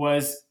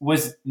was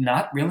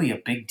not really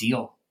a big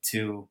deal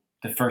to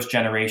the first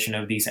generation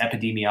of these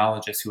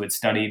epidemiologists who had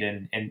studied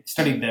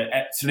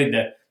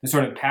the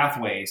sort of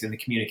pathways and the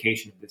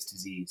communication of this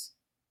disease.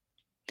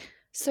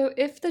 So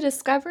if the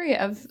discovery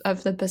of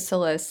the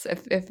bacillus,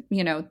 if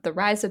the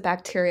rise of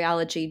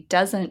bacteriology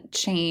doesn't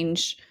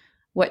change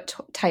what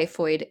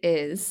typhoid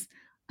is,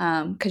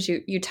 because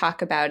you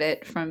talk about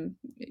it from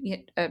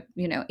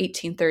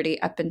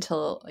 1830 up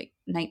until like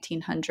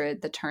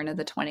 1900, the turn of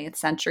the 20th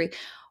century,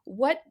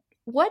 what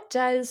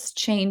does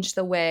change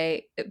the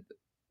way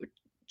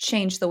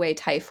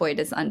typhoid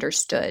is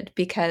understood?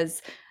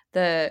 Because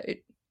the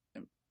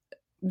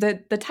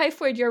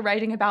typhoid you're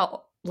writing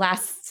about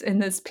lasts in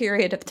this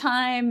period of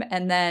time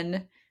and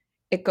then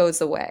it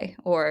goes away,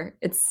 or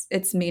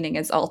its meaning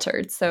is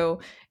altered. So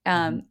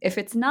if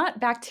it's not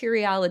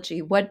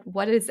bacteriology,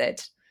 what is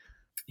it?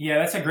 Yeah,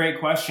 that's a great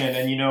question.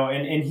 And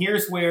and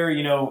here's where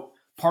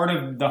part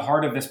of the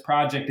heart of this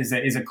project is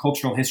a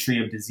cultural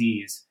history of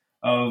disease,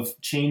 of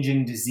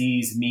changing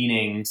disease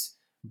meanings,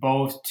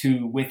 both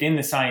to within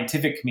the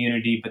scientific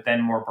community, but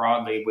then more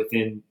broadly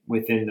within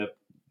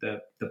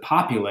the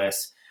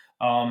populace.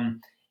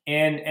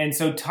 And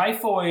so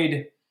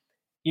typhoid,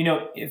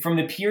 from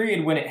the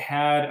period when it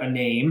had a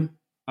name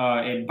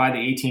by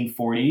the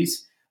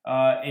 1840s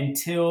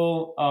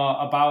until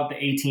about the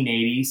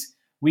 1880s,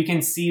 we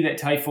can see that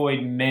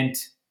typhoid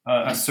meant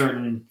a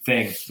certain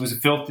thing. It was a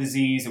filth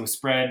disease. It was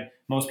spread,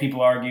 most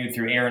people argued,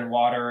 through air and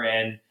water,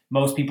 and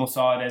most people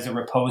saw it as a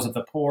repose of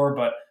the poor.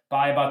 But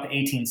by about the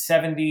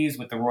 1870s,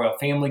 with the royal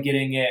family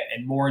getting it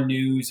and more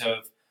news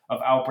of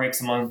outbreaks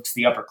amongst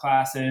the upper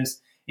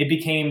classes, it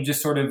became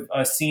just sort of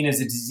seen as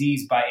a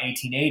disease by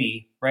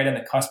 1880, right on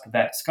the cusp of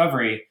that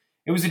discovery.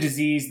 It was a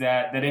disease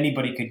that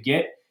anybody could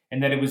get,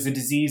 and that it was a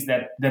disease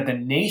that the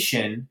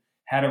nation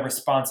had a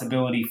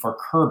responsibility for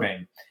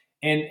curbing.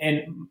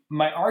 And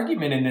my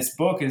argument in this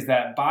book is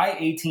that by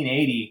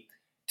 1880,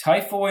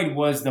 typhoid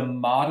was the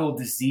model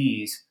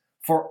disease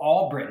for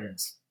all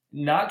Britons,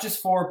 not just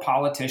for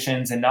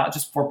politicians and not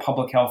just for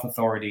public health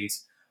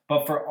authorities,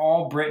 but for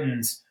all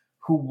Britons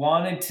who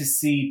wanted to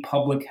see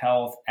public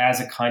health as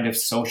a kind of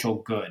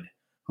social good,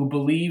 who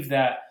believed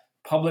that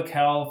public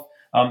health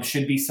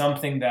should be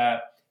something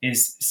that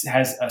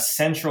has a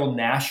central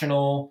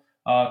national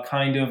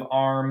kind of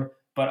arm,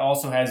 but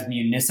also has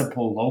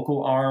municipal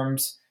local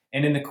arms.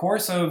 And in the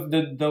course of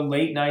the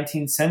late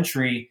 19th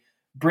century,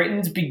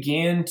 Britons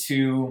began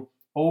to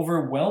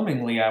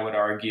overwhelmingly, I would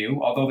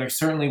argue, although there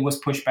certainly was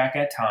pushback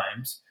at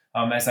times,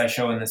 as I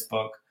show in this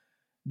book,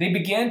 they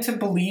began to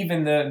believe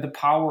in the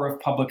power of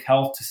public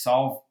health to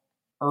solve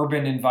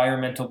urban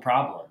environmental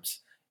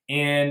problems.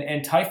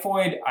 And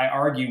typhoid, I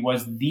argue,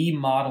 was the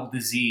model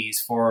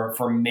disease for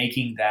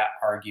making that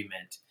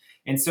argument.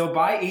 And so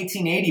by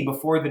 1880,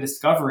 before the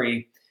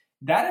discovery,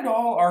 that had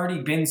all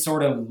already been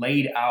sort of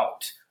laid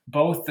out,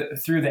 both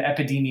through the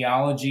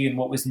epidemiology and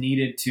what was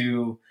needed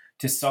to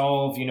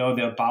solve,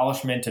 the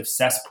abolishment of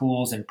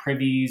cesspools and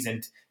privies,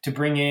 and to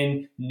bring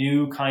in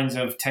new kinds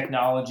of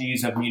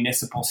technologies of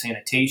municipal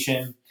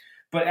sanitation.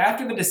 But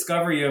after the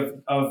discovery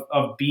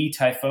of B.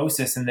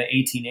 typhosus in the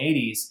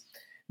 1880s,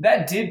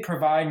 that did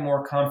provide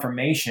more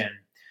confirmation.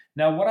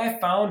 Now, what I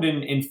found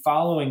in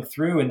following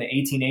through in the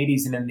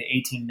 1880s and in the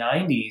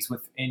 1890s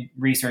in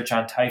research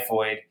on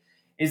typhoid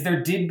is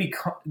there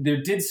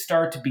did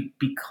start to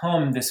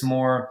become this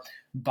more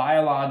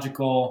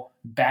biological,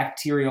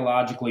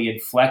 bacteriologically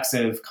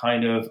inflexive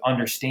kind of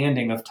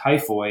understanding of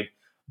typhoid.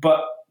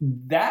 But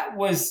that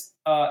was,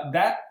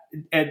 at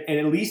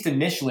least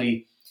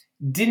initially,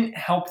 didn't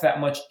help that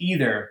much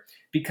either,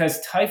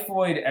 because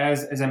typhoid,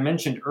 as I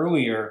mentioned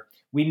earlier,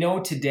 we know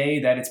today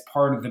that it's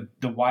part of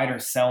the wider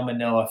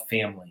Salmonella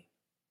family.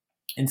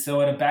 And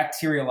so at a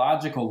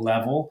bacteriological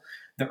level,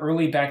 the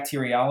early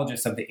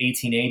bacteriologists of the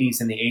 1880s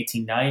and the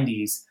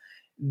 1890s,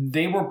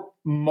 they were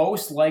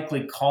most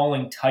likely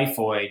calling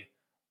typhoid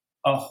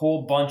a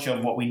whole bunch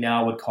of what we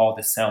now would call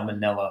the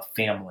Salmonella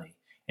family.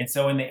 And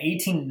so in the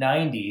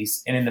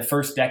 1890s and in the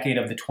first decade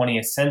of the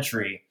 20th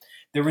century,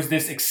 there was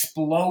this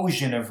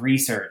explosion of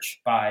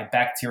research by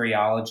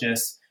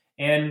bacteriologists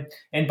and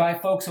by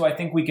folks who I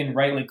think we can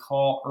rightly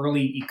call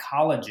early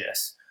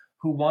ecologists,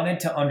 who wanted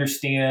to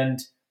understand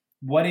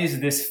what is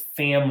this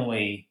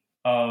family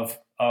of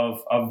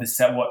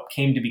what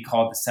came to be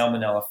called the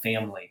Salmonella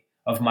family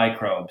of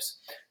microbes.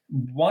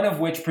 One of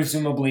which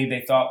presumably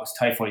they thought was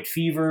typhoid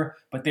fever,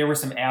 but there were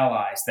some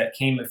allies that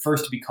came at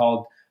first to be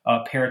called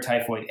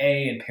paratyphoid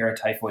A and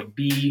paratyphoid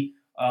B.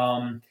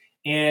 And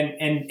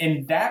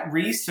that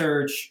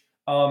research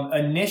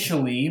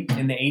initially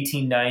in the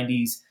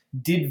 1890s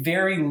did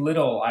very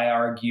little, I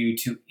argue,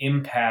 to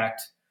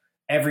impact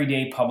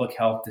everyday public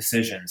health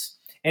decisions.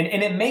 And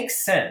it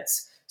makes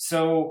sense.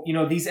 So,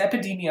 these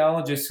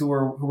epidemiologists who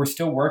were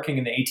still working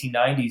in the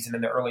 1890s and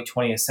in the early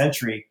 20th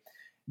century,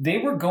 they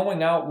were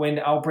going out when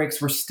outbreaks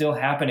were still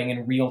happening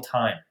in real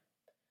time.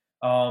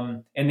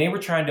 And they were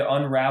trying to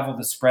unravel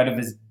the spread of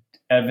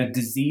a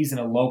disease in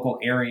a local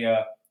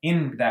area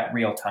in that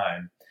real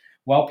time,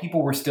 while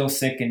people were still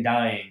sick and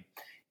dying.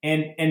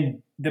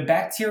 And the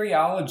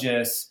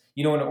bacteriologists,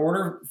 in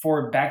order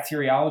for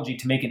bacteriology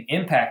to make an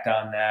impact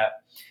on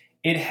that,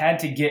 it had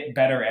to get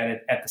better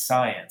at the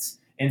science.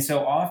 And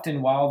so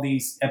often while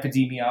these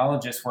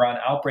epidemiologists were on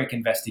outbreak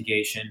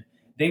investigation,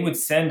 they would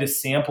send a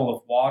sample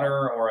of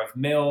water or of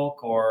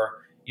milk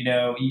or,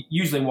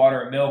 usually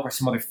water or milk or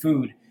some other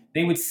food.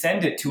 They would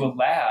send it to a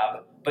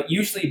lab, but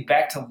usually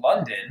back to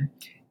London.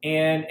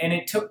 And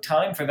it took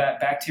time for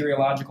that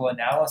bacteriological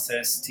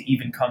analysis to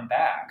even come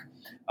back.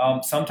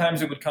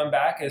 Sometimes it would come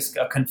back as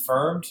a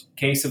confirmed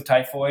case of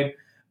typhoid,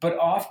 but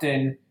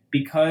often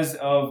because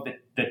of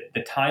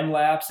the time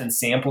lapse and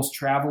samples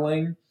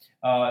traveling,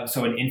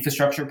 so an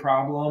infrastructure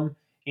problem,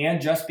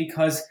 and just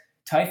because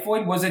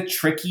typhoid was a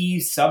tricky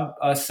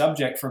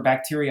subject for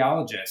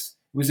bacteriologists.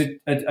 It was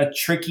a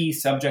tricky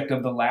subject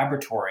of the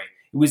laboratory.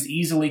 It was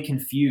easily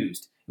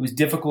confused. It was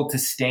difficult to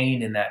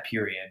stain in that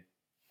period.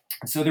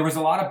 So there was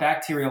a lot of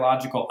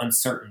bacteriological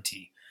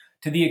uncertainty,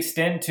 to the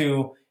extent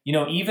to,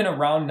 even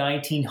around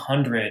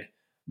 1900,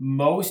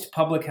 most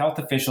public health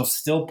officials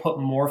still put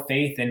more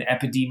faith in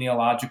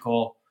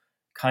epidemiological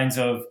kinds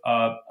of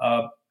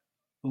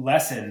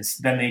lessons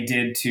than they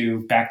did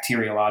to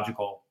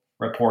bacteriological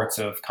reports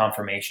of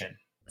confirmation.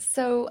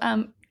 So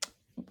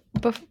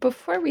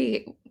before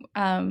we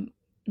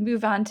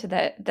move on to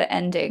the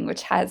ending,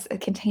 which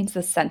contains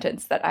this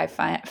sentence that I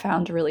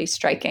found really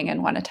striking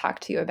and want to talk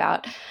to you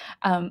about,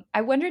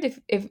 I wondered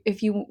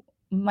if you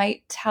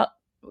might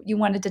you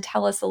wanted to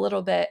tell us a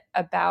little bit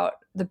about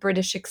the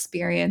British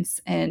experience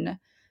in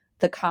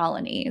the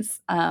colonies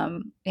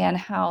and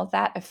how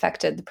that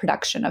affected the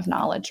production of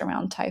knowledge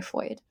around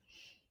typhoid.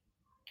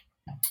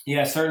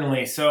 Yeah,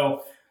 certainly.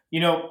 So,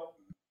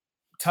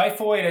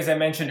 typhoid, as I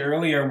mentioned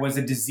earlier, was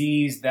a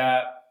disease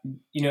that,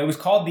 it was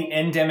called the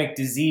endemic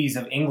disease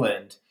of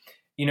England.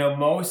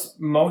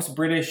 Most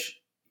British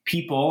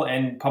people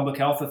and public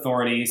health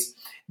authorities,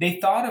 they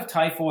thought of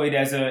typhoid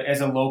as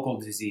a local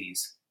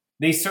disease.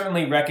 They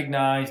certainly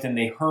recognized and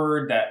they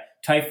heard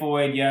that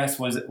typhoid, yes,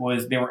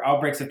 there were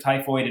outbreaks of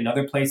typhoid in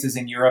other places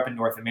in Europe and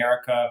North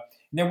America.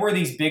 And there were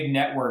these big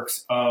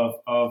networks of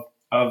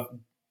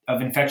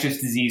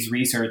infectious disease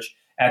research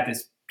at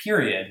this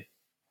period.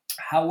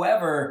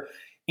 However,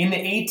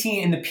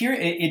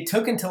 it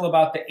took until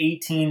about the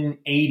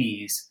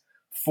 1880s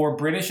for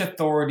British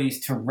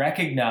authorities to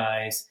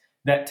recognize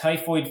that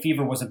typhoid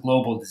fever was a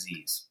global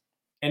disease.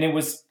 And it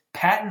was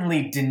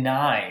patently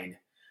denied,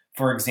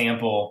 for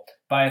example,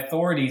 by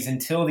authorities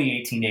until the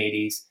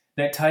 1880s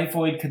that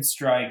typhoid could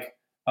strike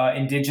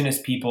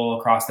indigenous people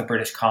across the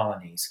British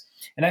colonies.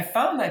 And I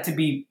found that to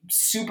be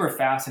super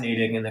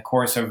fascinating in the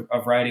course of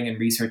writing and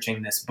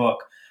researching this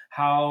book,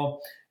 how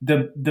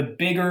the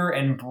bigger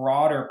and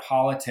broader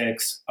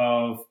politics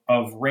of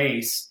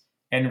race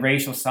and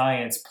racial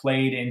science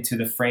played into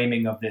the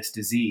framing of this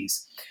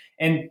disease.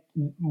 And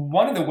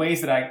one of the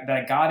ways that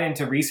I got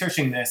into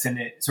researching this, and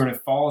it sort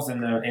of falls in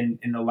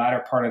the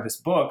latter part of this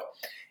book,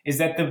 is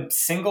that the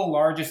single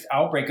largest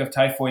outbreak of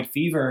typhoid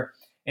fever,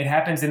 it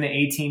happens in the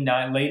late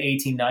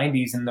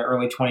 1890s and the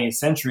early 20th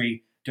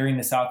century during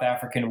the South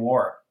African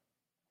War.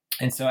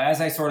 And so as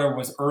I sort of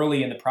was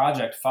early in the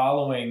project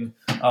following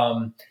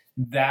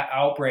that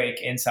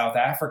outbreak in South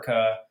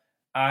Africa,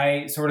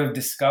 I sort of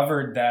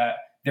discovered that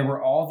there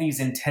were all these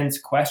intense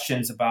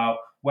questions about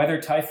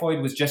whether typhoid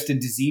was just a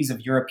disease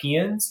of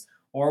Europeans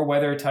or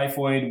whether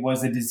typhoid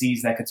was a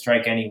disease that could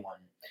strike anyone.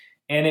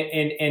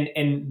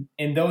 And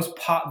those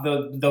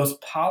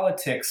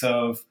politics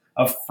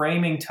of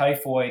framing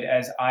typhoid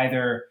as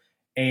either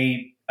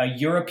a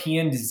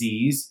European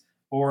disease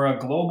or a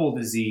global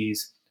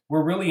disease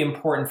were really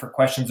important for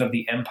questions of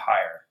the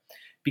empire,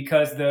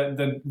 because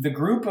the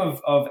group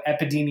of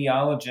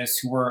epidemiologists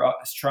who were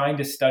trying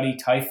to study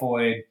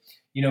typhoid,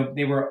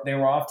 they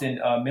were often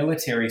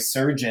military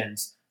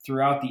surgeons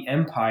throughout the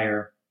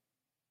empire.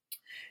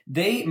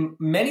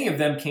 Many of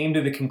them came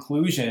to the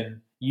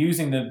conclusion,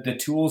 using the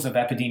tools of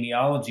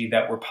epidemiology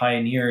that were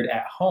pioneered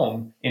at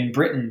home in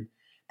Britain,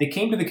 they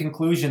came to the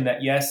conclusion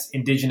that yes,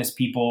 indigenous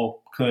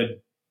people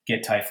could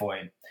get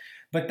typhoid.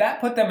 But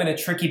that put them in a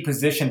tricky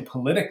position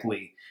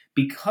politically,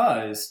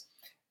 because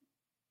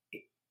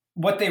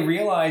what they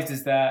realized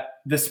is that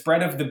the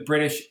spread of the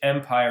British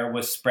Empire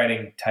was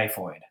spreading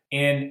typhoid.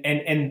 And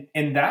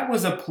that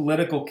was a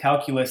political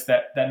calculus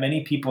that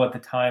many people at the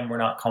time were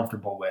not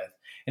comfortable with.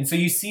 And so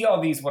you see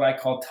all these, what I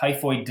call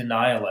typhoid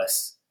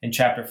denialists in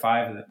chapter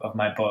 5 of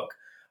my book,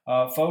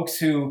 folks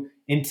who,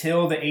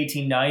 until the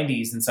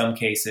 1890s in some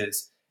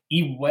cases,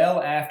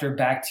 well after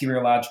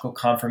bacteriological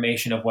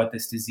confirmation of what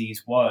this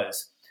disease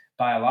was,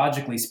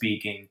 biologically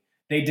speaking,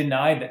 they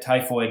denied that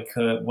typhoid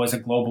was a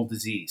global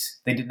disease.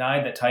 They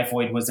denied that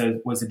typhoid was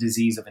a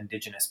disease of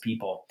indigenous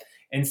people.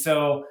 And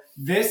so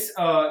this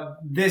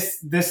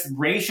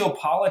racial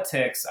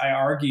politics, I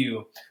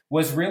argue,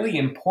 was really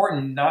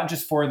important, not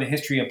just for the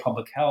history of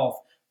public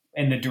health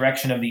and the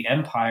direction of the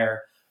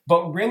empire,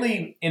 but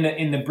really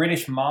in the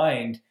British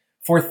mind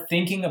for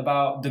thinking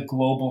about the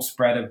global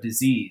spread of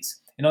disease.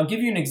 And I'll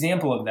give you an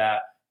example of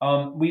that.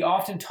 We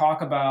often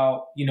talk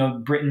about,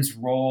 Britain's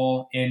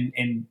role in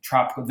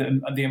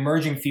the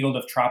emerging field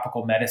of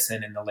tropical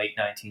medicine in the late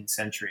 19th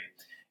century.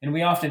 And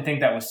we often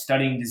think that was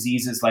studying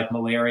diseases like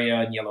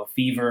malaria and yellow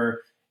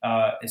fever,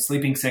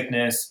 sleeping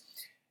sickness.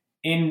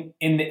 In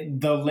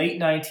the late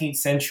 19th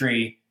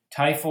century,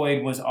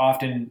 typhoid was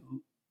often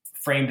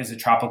framed as a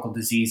tropical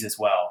disease as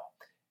well.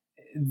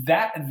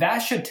 That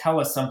should tell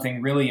us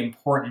something really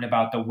important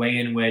about the way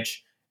in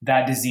which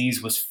that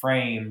disease was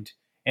framed,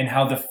 and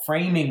how the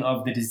framing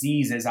of the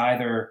disease as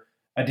either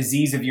a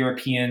disease of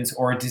Europeans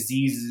or a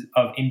disease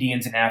of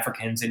Indians and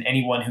Africans and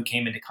anyone who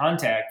came into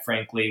contact,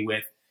 frankly,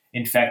 with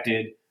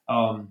infected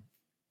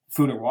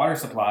food or water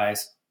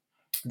supplies,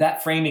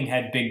 that framing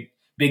had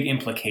big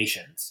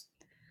implications.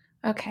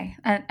 Okay,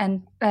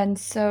 and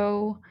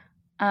so,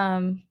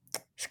 can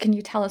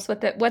you tell us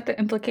what the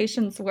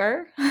implications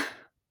were?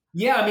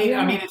 Yeah,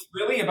 I mean, it's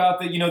really about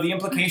the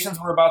implications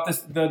were about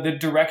the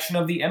direction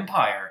of the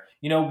empire.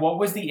 What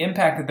was the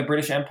impact that the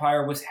British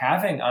Empire was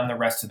having on the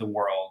rest of the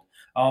world?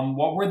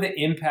 What were the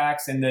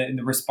impacts and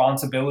the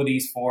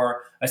responsibilities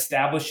for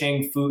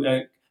establishing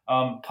food,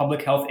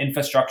 public health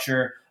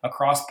infrastructure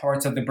across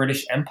parts of the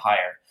British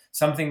Empire?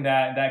 Something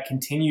that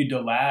continued to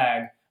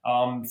lag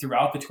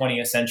throughout the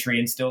 20th century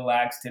and still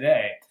lags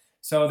today.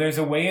 So there's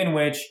a way in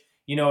which,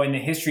 in the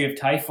history of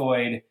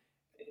typhoid,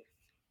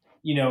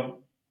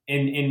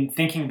 in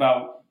thinking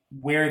about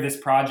where this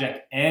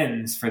project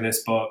ends for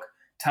this book,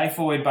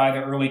 typhoid by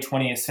the early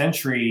 20th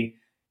century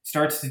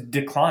starts to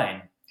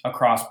decline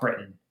across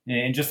Britain.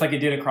 And just like it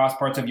did across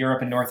parts of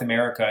Europe and North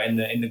America in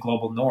the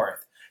global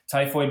north,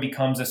 typhoid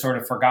becomes a sort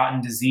of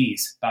forgotten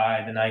disease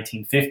by the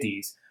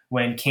 1950s,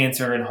 when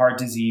cancer and heart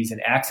disease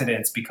and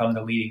accidents become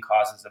the leading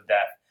causes of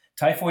death.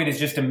 Typhoid is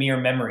just a mere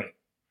memory.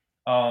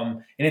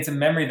 And it's a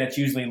memory that's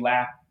usually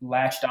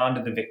latched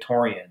onto the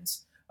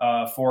Victorians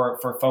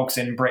for folks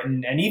in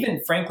Britain, and even,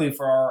 frankly,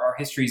 for our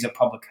histories of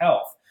public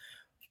health.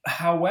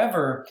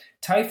 However,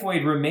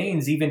 typhoid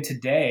remains, even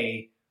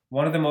today,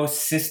 one of the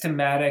most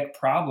systematic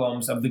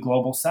problems of the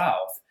global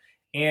South.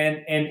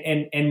 And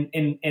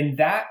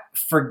that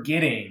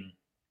forgetting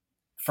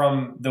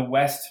from the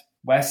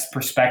West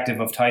perspective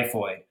of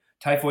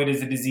typhoid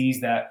is a disease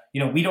that,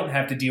 we don't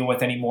have to deal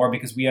with anymore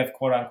because we have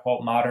quote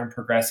unquote modern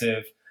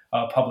progressive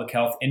public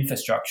health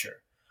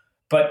infrastructure.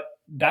 But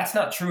that's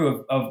not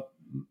true of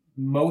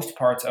most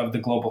parts of the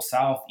global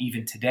South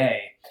even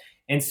today.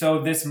 And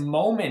so this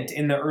moment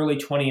in the early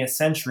 20th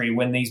century,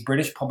 when these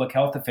British public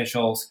health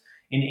officials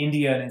in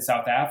India and in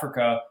South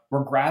Africa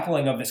were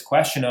grappling of this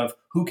question of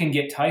who can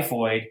get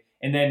typhoid,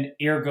 and then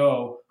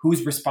ergo,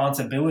 whose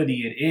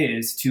responsibility it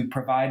is to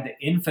provide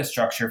the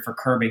infrastructure for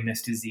curbing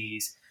this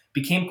disease,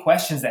 became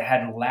questions that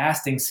had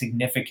lasting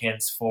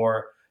significance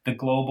for the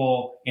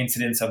global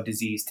incidence of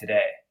disease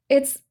today.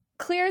 It's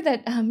clear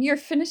that you're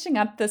finishing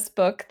up this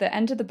book. The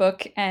end of the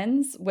book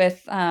ends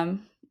with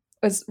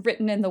was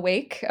written in the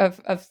wake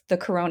of the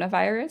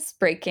coronavirus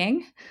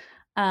breaking.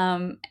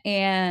 And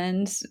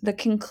the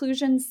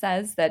conclusion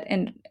says that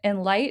in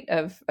light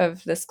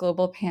of this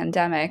global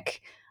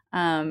pandemic,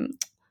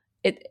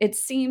 it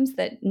seems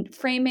that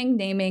framing,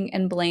 naming,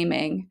 and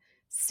blaming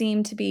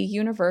seem to be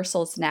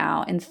universals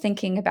now in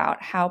thinking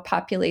about how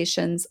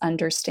populations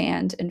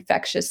understand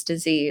infectious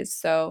disease.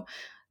 So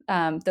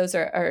those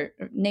are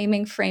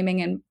naming,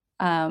 framing, and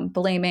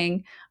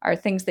blaming are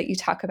things that you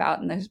talk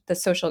about in the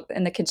social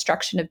and the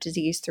construction of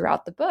disease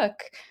throughout the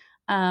book.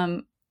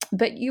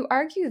 But you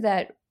argue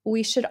that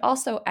we should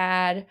also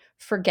add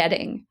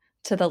forgetting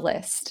to the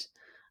list.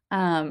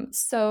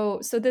 So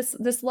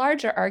this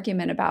larger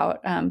argument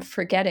about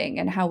forgetting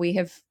and how we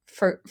have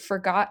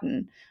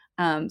forgotten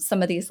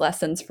some of these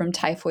lessons from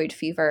typhoid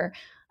fever.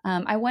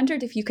 I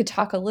wondered if you could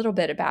talk a little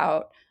bit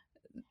about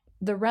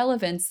the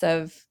relevance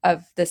of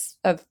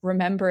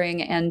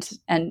remembering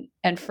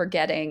and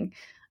forgetting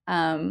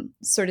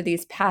sort of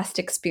these past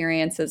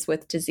experiences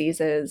with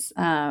diseases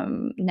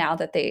now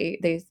that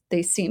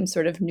they seem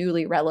sort of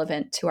newly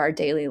relevant to our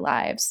daily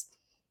lives.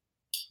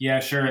 Yeah,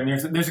 sure.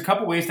 And there's a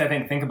couple ways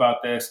to think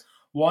about this.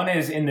 One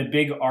is in the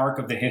big arc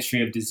of the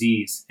history of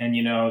disease, and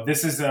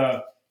this is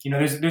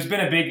there's been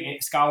a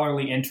big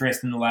scholarly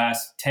interest in the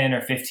last 10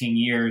 or 15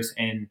 years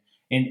in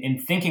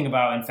thinking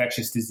about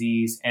infectious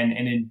disease and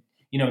in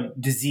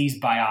disease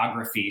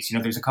biographies.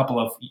 There's a couple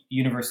of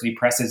university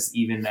presses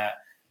even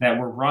that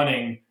were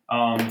running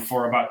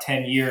for about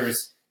 10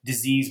 years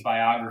disease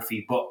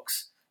biography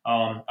books,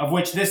 of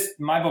which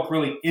my book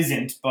really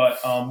isn't, but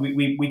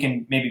we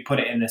can maybe put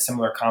it in a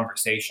similar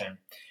conversation.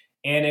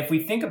 And if we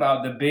think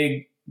about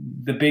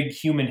the big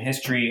human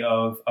history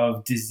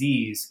of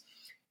disease,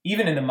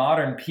 even in the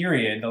modern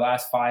period, the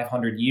last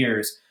 500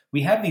 years,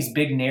 we have these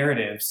big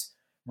narratives,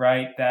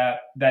 right?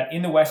 That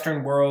in the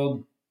Western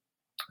world,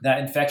 that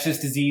infectious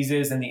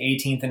diseases in the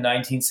 18th and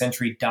 19th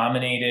century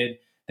dominated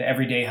the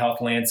everyday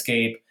health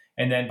landscape.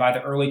 And then by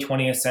the early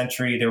 20th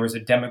century, there was a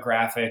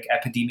demographic,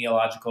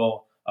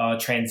 epidemiological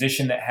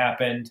transition that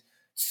happened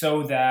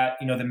so that,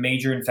 the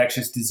major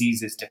infectious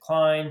diseases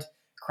declined,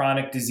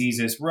 chronic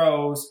diseases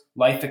rose,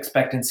 life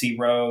expectancy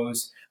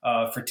rose,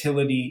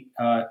 fertility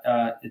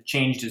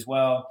changed as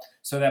well,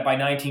 so that by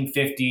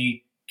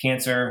 1950,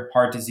 cancer,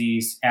 heart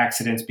disease,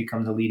 accidents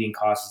become the leading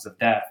causes of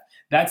death.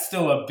 That's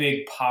still a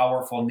big,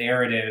 powerful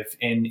narrative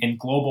in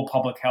global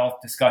public health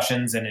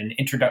discussions and in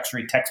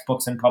introductory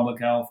textbooks in public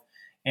health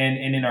and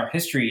in our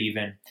history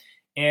even.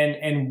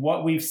 And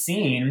what we've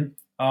seen,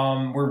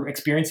 we're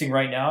experiencing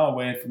right now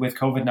with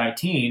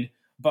COVID-19,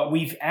 but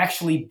we've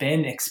actually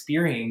been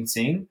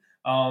experiencing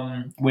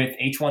with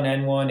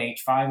H1N1,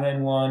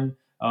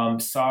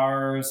 H5N1,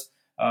 SARS,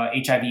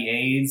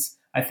 HIV/AIDS.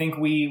 I think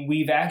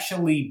we've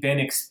actually been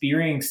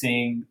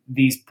experiencing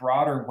these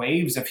broader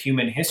waves of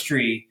human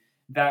history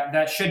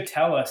that should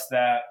tell us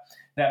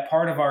that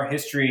part of our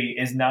history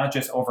is not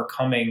just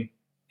overcoming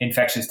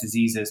infectious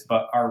diseases,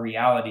 but our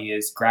reality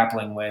is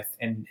grappling with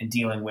and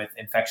dealing with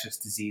infectious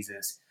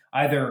diseases,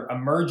 either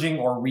emerging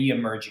or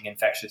re-emerging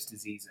infectious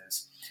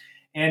diseases.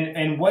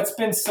 And what's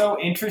been so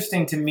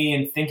interesting to me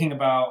in thinking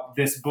about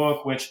this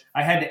book, which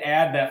I had to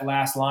add that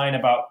last line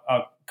about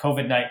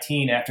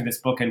COVID-19 after this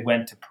book had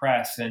went to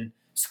press and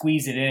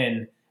squeeze it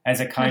in as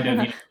a kind of,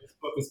 this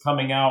book is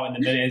coming out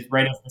and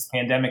right as this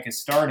pandemic is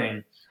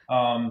starting.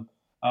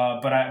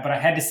 But I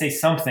had to say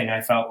something.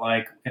 I felt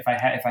like if I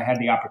had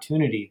the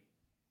opportunity,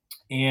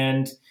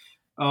 and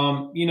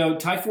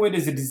typhoid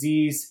is a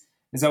disease,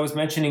 as I was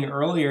mentioning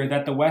earlier,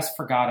 that the West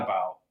forgot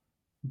about,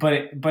 but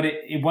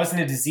it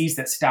wasn't a disease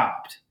that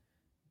stopped,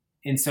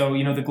 and so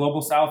the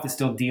global South is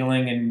still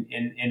dealing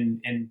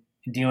and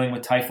dealing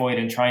with typhoid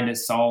and trying to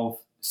solve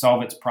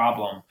its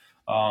problem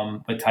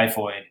with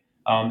typhoid,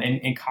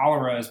 and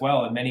cholera as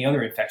well, and many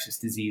other infectious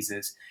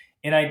diseases.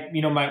 And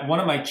one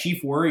of my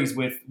chief worries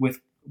with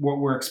what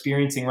we're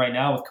experiencing right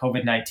now with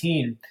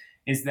COVID-19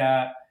 is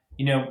that,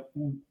 in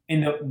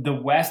the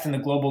West and the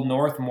global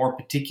North more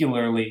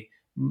particularly,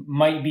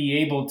 might be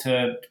able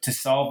to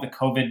solve the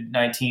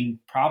COVID-19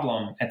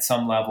 problem at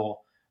some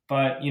level.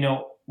 But,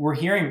 we're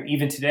hearing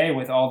even today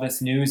with all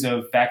this news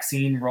of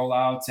vaccine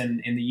rollouts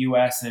in the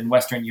US and in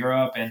Western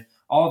Europe and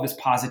all of this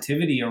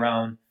positivity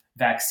around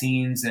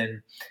vaccines.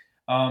 And,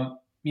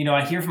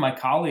 I hear from my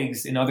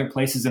colleagues in other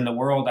places in the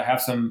world. I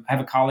have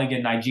a colleague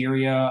in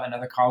Nigeria,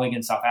 another colleague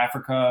in South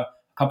Africa,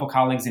 a couple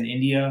colleagues in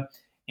India,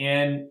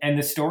 and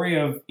the story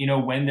of,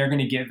 when they're going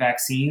to get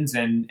vaccines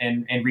and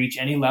reach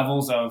any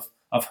levels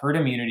of herd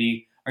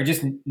immunity are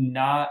just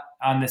not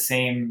on the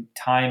same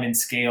time and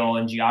scale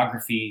and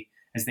geography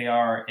as they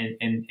are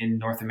in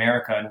North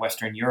America and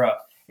Western Europe.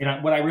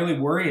 And what I really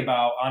worry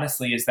about,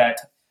 honestly, is that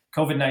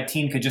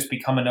COVID-19 could just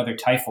become another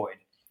typhoid.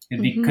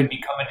 It could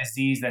become a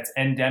disease that's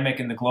endemic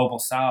in the global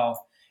South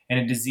and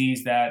a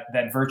disease that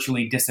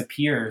virtually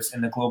disappears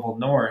in the global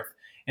North.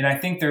 And I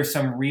think there's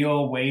some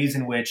real ways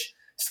in which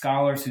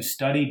scholars who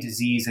study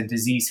disease and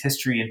disease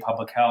history in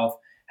public health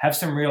have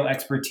some real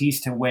expertise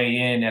to weigh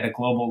in at a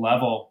global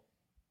level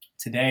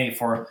today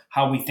for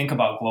how we think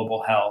about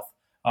global health.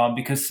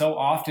 Because so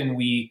often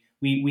we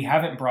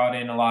haven't brought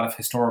in a lot of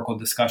historical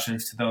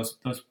discussions to those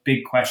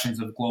big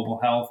questions of global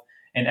health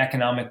and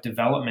economic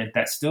development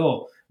that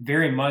still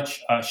very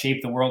much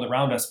shape the world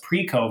around us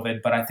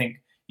pre-COVID. But I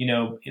think,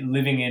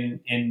 living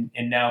in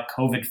now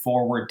COVID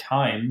forward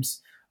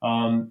times,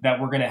 that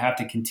we're going to have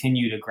to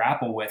continue to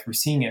grapple with. We're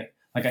seeing it,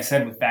 like I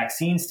said, with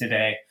vaccines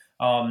today,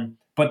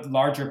 but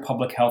larger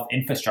public health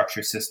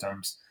infrastructure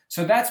systems.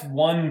 So that's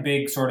one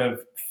big sort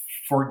of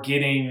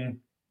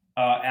forgetting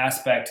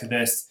aspect to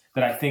this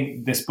that I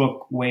think this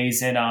book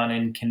weighs in on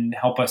and can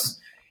help us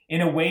in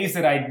a ways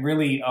that I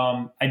really,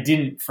 I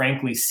didn't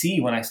frankly see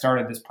when I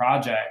started this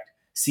project,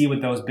 see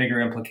what those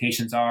bigger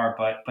implications are.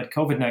 But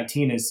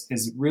COVID-19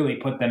 is really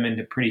put them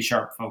into pretty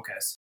sharp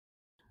focus.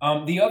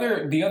 The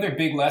other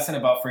big lesson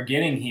about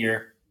forgetting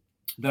here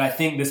that I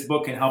think this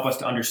book can help us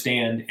to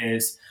understand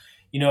is,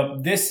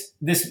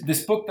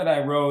 this book that I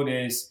wrote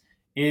is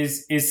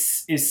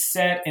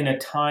set in a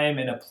time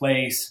and a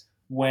place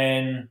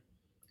when,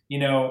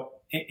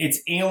 it's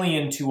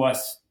alien to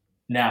us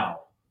now.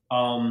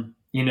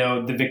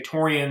 The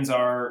Victorians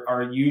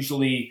are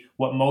usually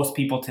what most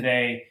people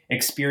today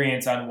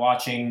experience on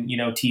watching,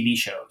 TV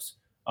shows,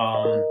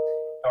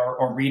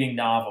 or reading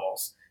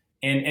novels.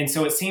 And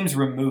so it seems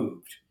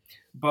removed.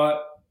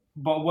 But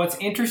what's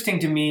interesting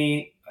to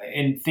me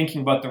in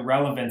thinking about the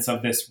relevance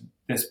of this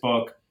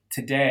book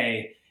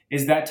today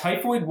is that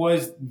typhoid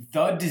was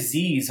the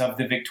disease of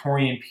the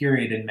Victorian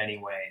period in many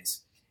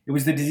ways. It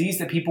was the disease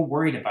that people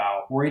worried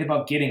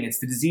about getting. It's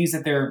the disease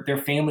that their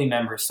family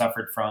members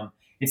suffered from.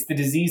 It's the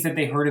disease that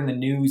they heard in the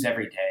news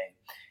every day.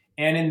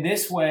 And in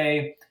this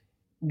way,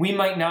 we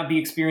might not be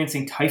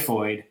experiencing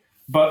typhoid,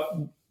 but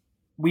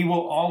we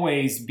will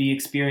always be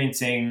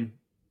experiencing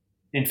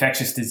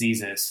infectious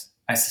diseases,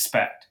 I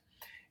suspect.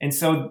 And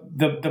so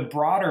the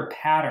broader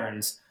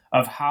patterns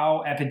of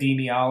how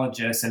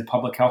epidemiologists and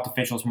public health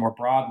officials more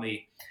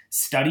broadly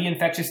study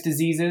infectious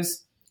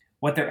diseases,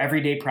 what their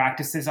everyday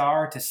practices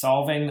are to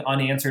solving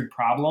unanswered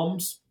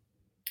problems,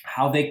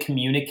 how they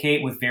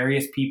communicate with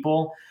various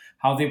people,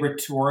 how they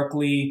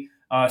rhetorically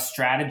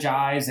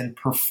strategize and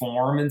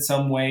perform in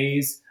some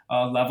ways,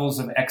 levels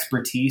of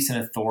expertise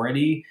and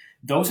authority.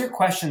 Those are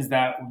questions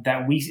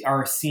that we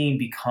are seeing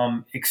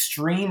become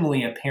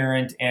extremely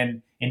apparent,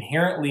 and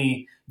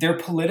inherently they're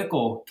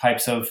political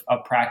types of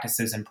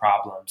practices and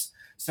problems.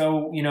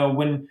 So,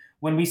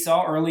 when we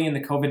saw early in the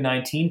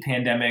COVID-19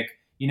 pandemic,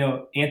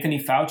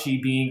 Anthony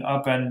Fauci being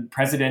up on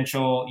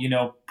presidential,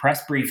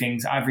 press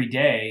briefings every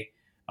day,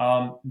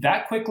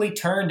 that quickly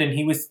turned, and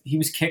he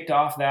was kicked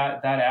off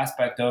that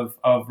aspect of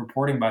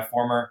reporting by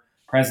former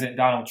President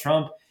Donald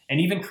Trump, and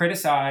even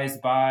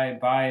criticized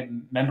by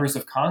members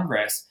of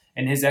Congress,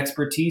 and his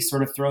expertise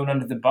sort of thrown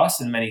under the bus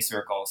in many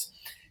circles.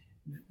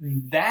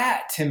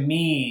 That, to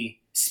me,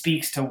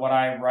 speaks to what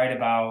I write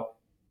about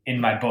in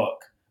my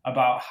book,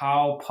 about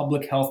how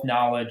public health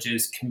knowledge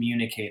is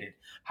communicated.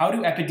 How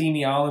do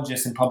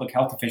epidemiologists and public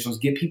health officials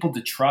get people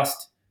to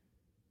trust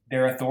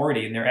their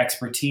authority and their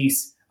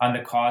expertise on the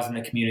cause and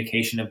the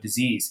communication of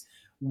disease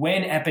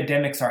when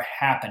epidemics are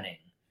happening?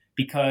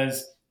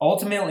 Because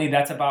ultimately,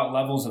 that's about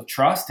levels of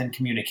trust and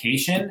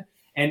communication.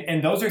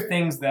 And those are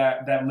things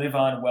that live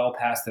on well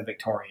past the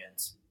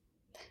Victorians.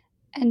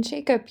 And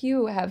Jacob,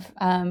 you have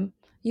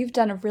you've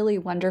done a really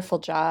wonderful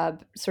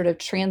job sort of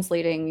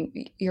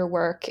translating your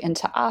work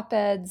into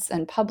op-eds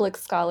and public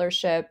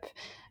scholarship,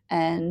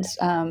 and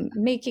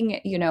making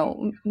it,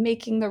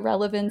 making the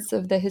relevance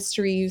of the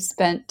history you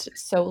spent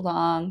so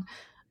long,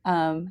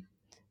 on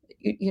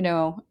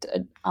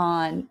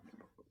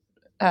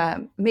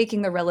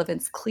making the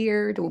relevance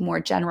clear to more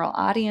general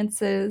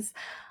audiences.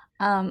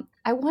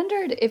 I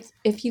wondered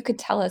if you could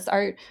tell us,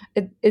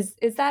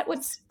 is that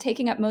what's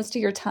taking up most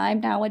of your time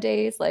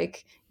nowadays?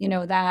 Like,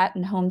 that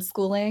and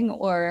homeschooling,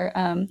 or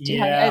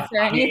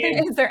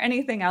is there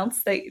anything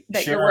else that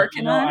Sure, you're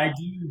working on? I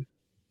do.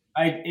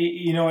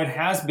 It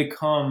has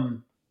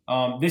become,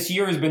 this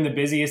year has been the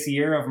busiest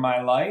year of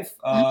my life.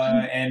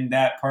 And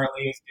that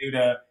partly is due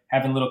to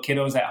having little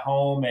kiddos at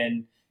home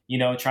and,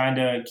 trying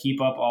to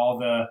keep up all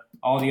the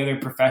other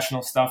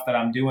professional stuff that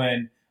I'm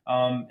doing.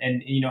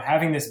 And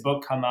having this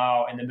book come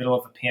out in the middle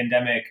of a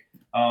pandemic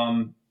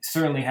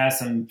certainly has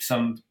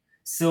some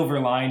silver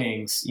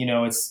linings.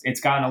 It's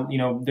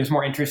gotten there's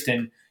more interest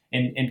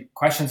in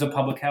questions of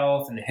public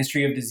health and the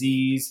history of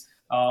disease.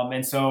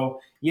 And so,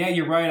 yeah,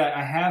 you're right.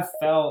 I have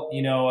felt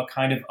a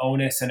kind of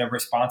onus and a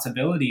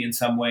responsibility in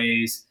some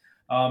ways,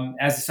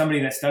 as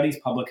somebody that studies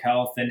public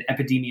health and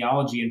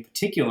epidemiology in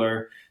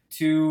particular,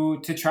 to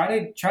try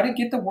to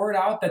get the word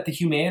out that the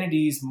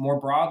humanities more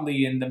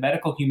broadly, and the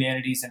medical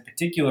humanities in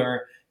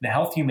particular, the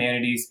health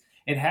humanities,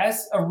 it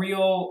has a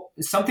real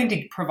something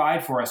to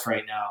provide for us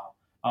right now,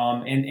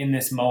 in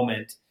this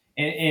moment.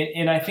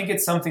 And I think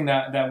it's something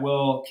that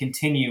will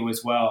continue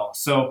as well.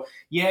 So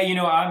yeah,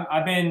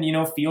 I've been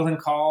fielding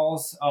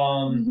calls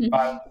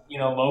by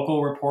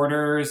local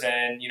reporters,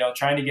 and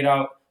trying to get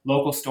out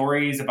local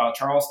stories about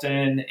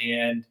Charleston,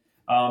 and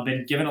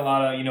been given a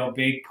lot of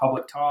big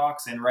public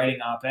talks and writing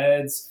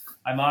op-eds.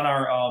 I'm on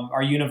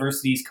our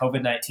university's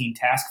COVID-19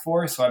 task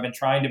force, so I've been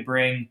trying to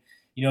bring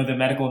the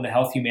medical and the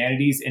health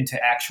humanities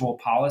into actual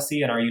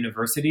policy at our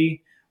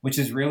university, which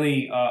is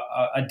really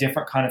a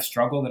different kind of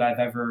struggle that I've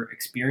ever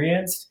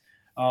experienced.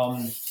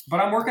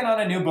 But I'm working on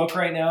a new book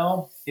right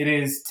now. It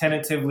is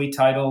tentatively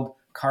titled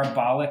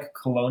Carbolic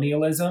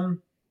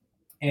Colonialism,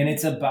 and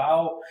it's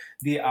about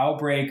the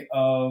outbreak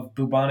of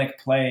bubonic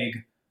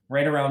plague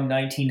right around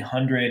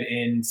 1900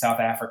 in South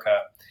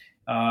Africa.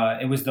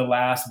 It was the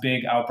last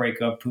big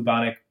outbreak of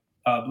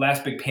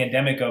last big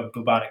pandemic of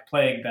bubonic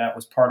plague that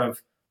was part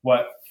of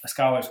what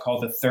scholars call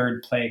the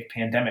third plague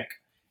pandemic.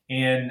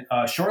 And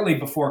shortly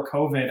before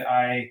COVID,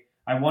 I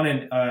won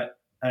an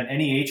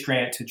NEH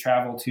grant to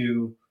travel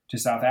to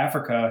South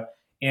Africa,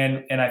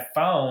 and I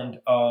found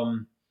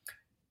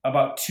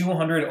about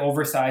 200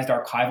 oversized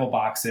archival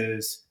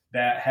boxes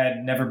that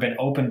had never been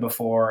opened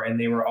before, and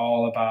they were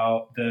all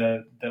about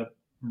the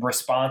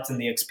response and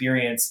the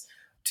experience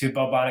to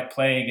bubonic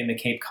plague in the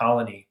Cape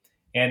Colony.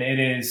 And it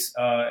is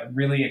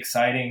really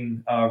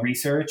exciting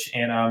research,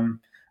 and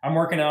I'm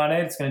working on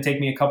it. It's going to take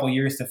me a couple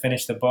years to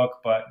finish the book,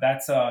 but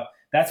that's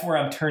where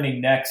I'm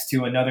turning next,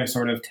 to another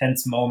sort of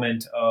tense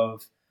moment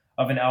of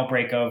an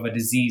outbreak of a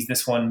disease.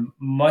 This one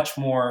much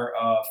more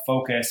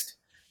focused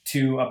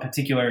to a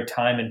particular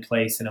time and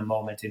place in a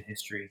moment in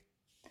history.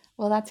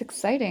 Well, that's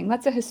exciting.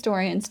 That's a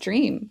historian's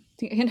dream.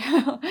 Here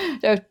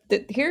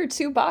are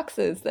two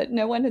boxes that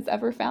no one has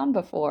ever found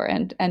before.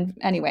 And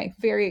anyway,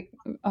 very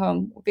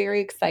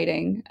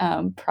exciting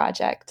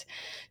project.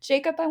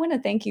 Jacob, I want to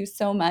thank you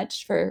so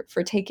much for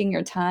taking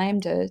your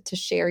time to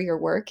share your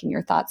work and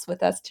your thoughts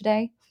with us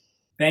today.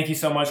 Thank you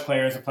so much,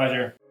 Claire. It's a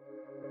pleasure.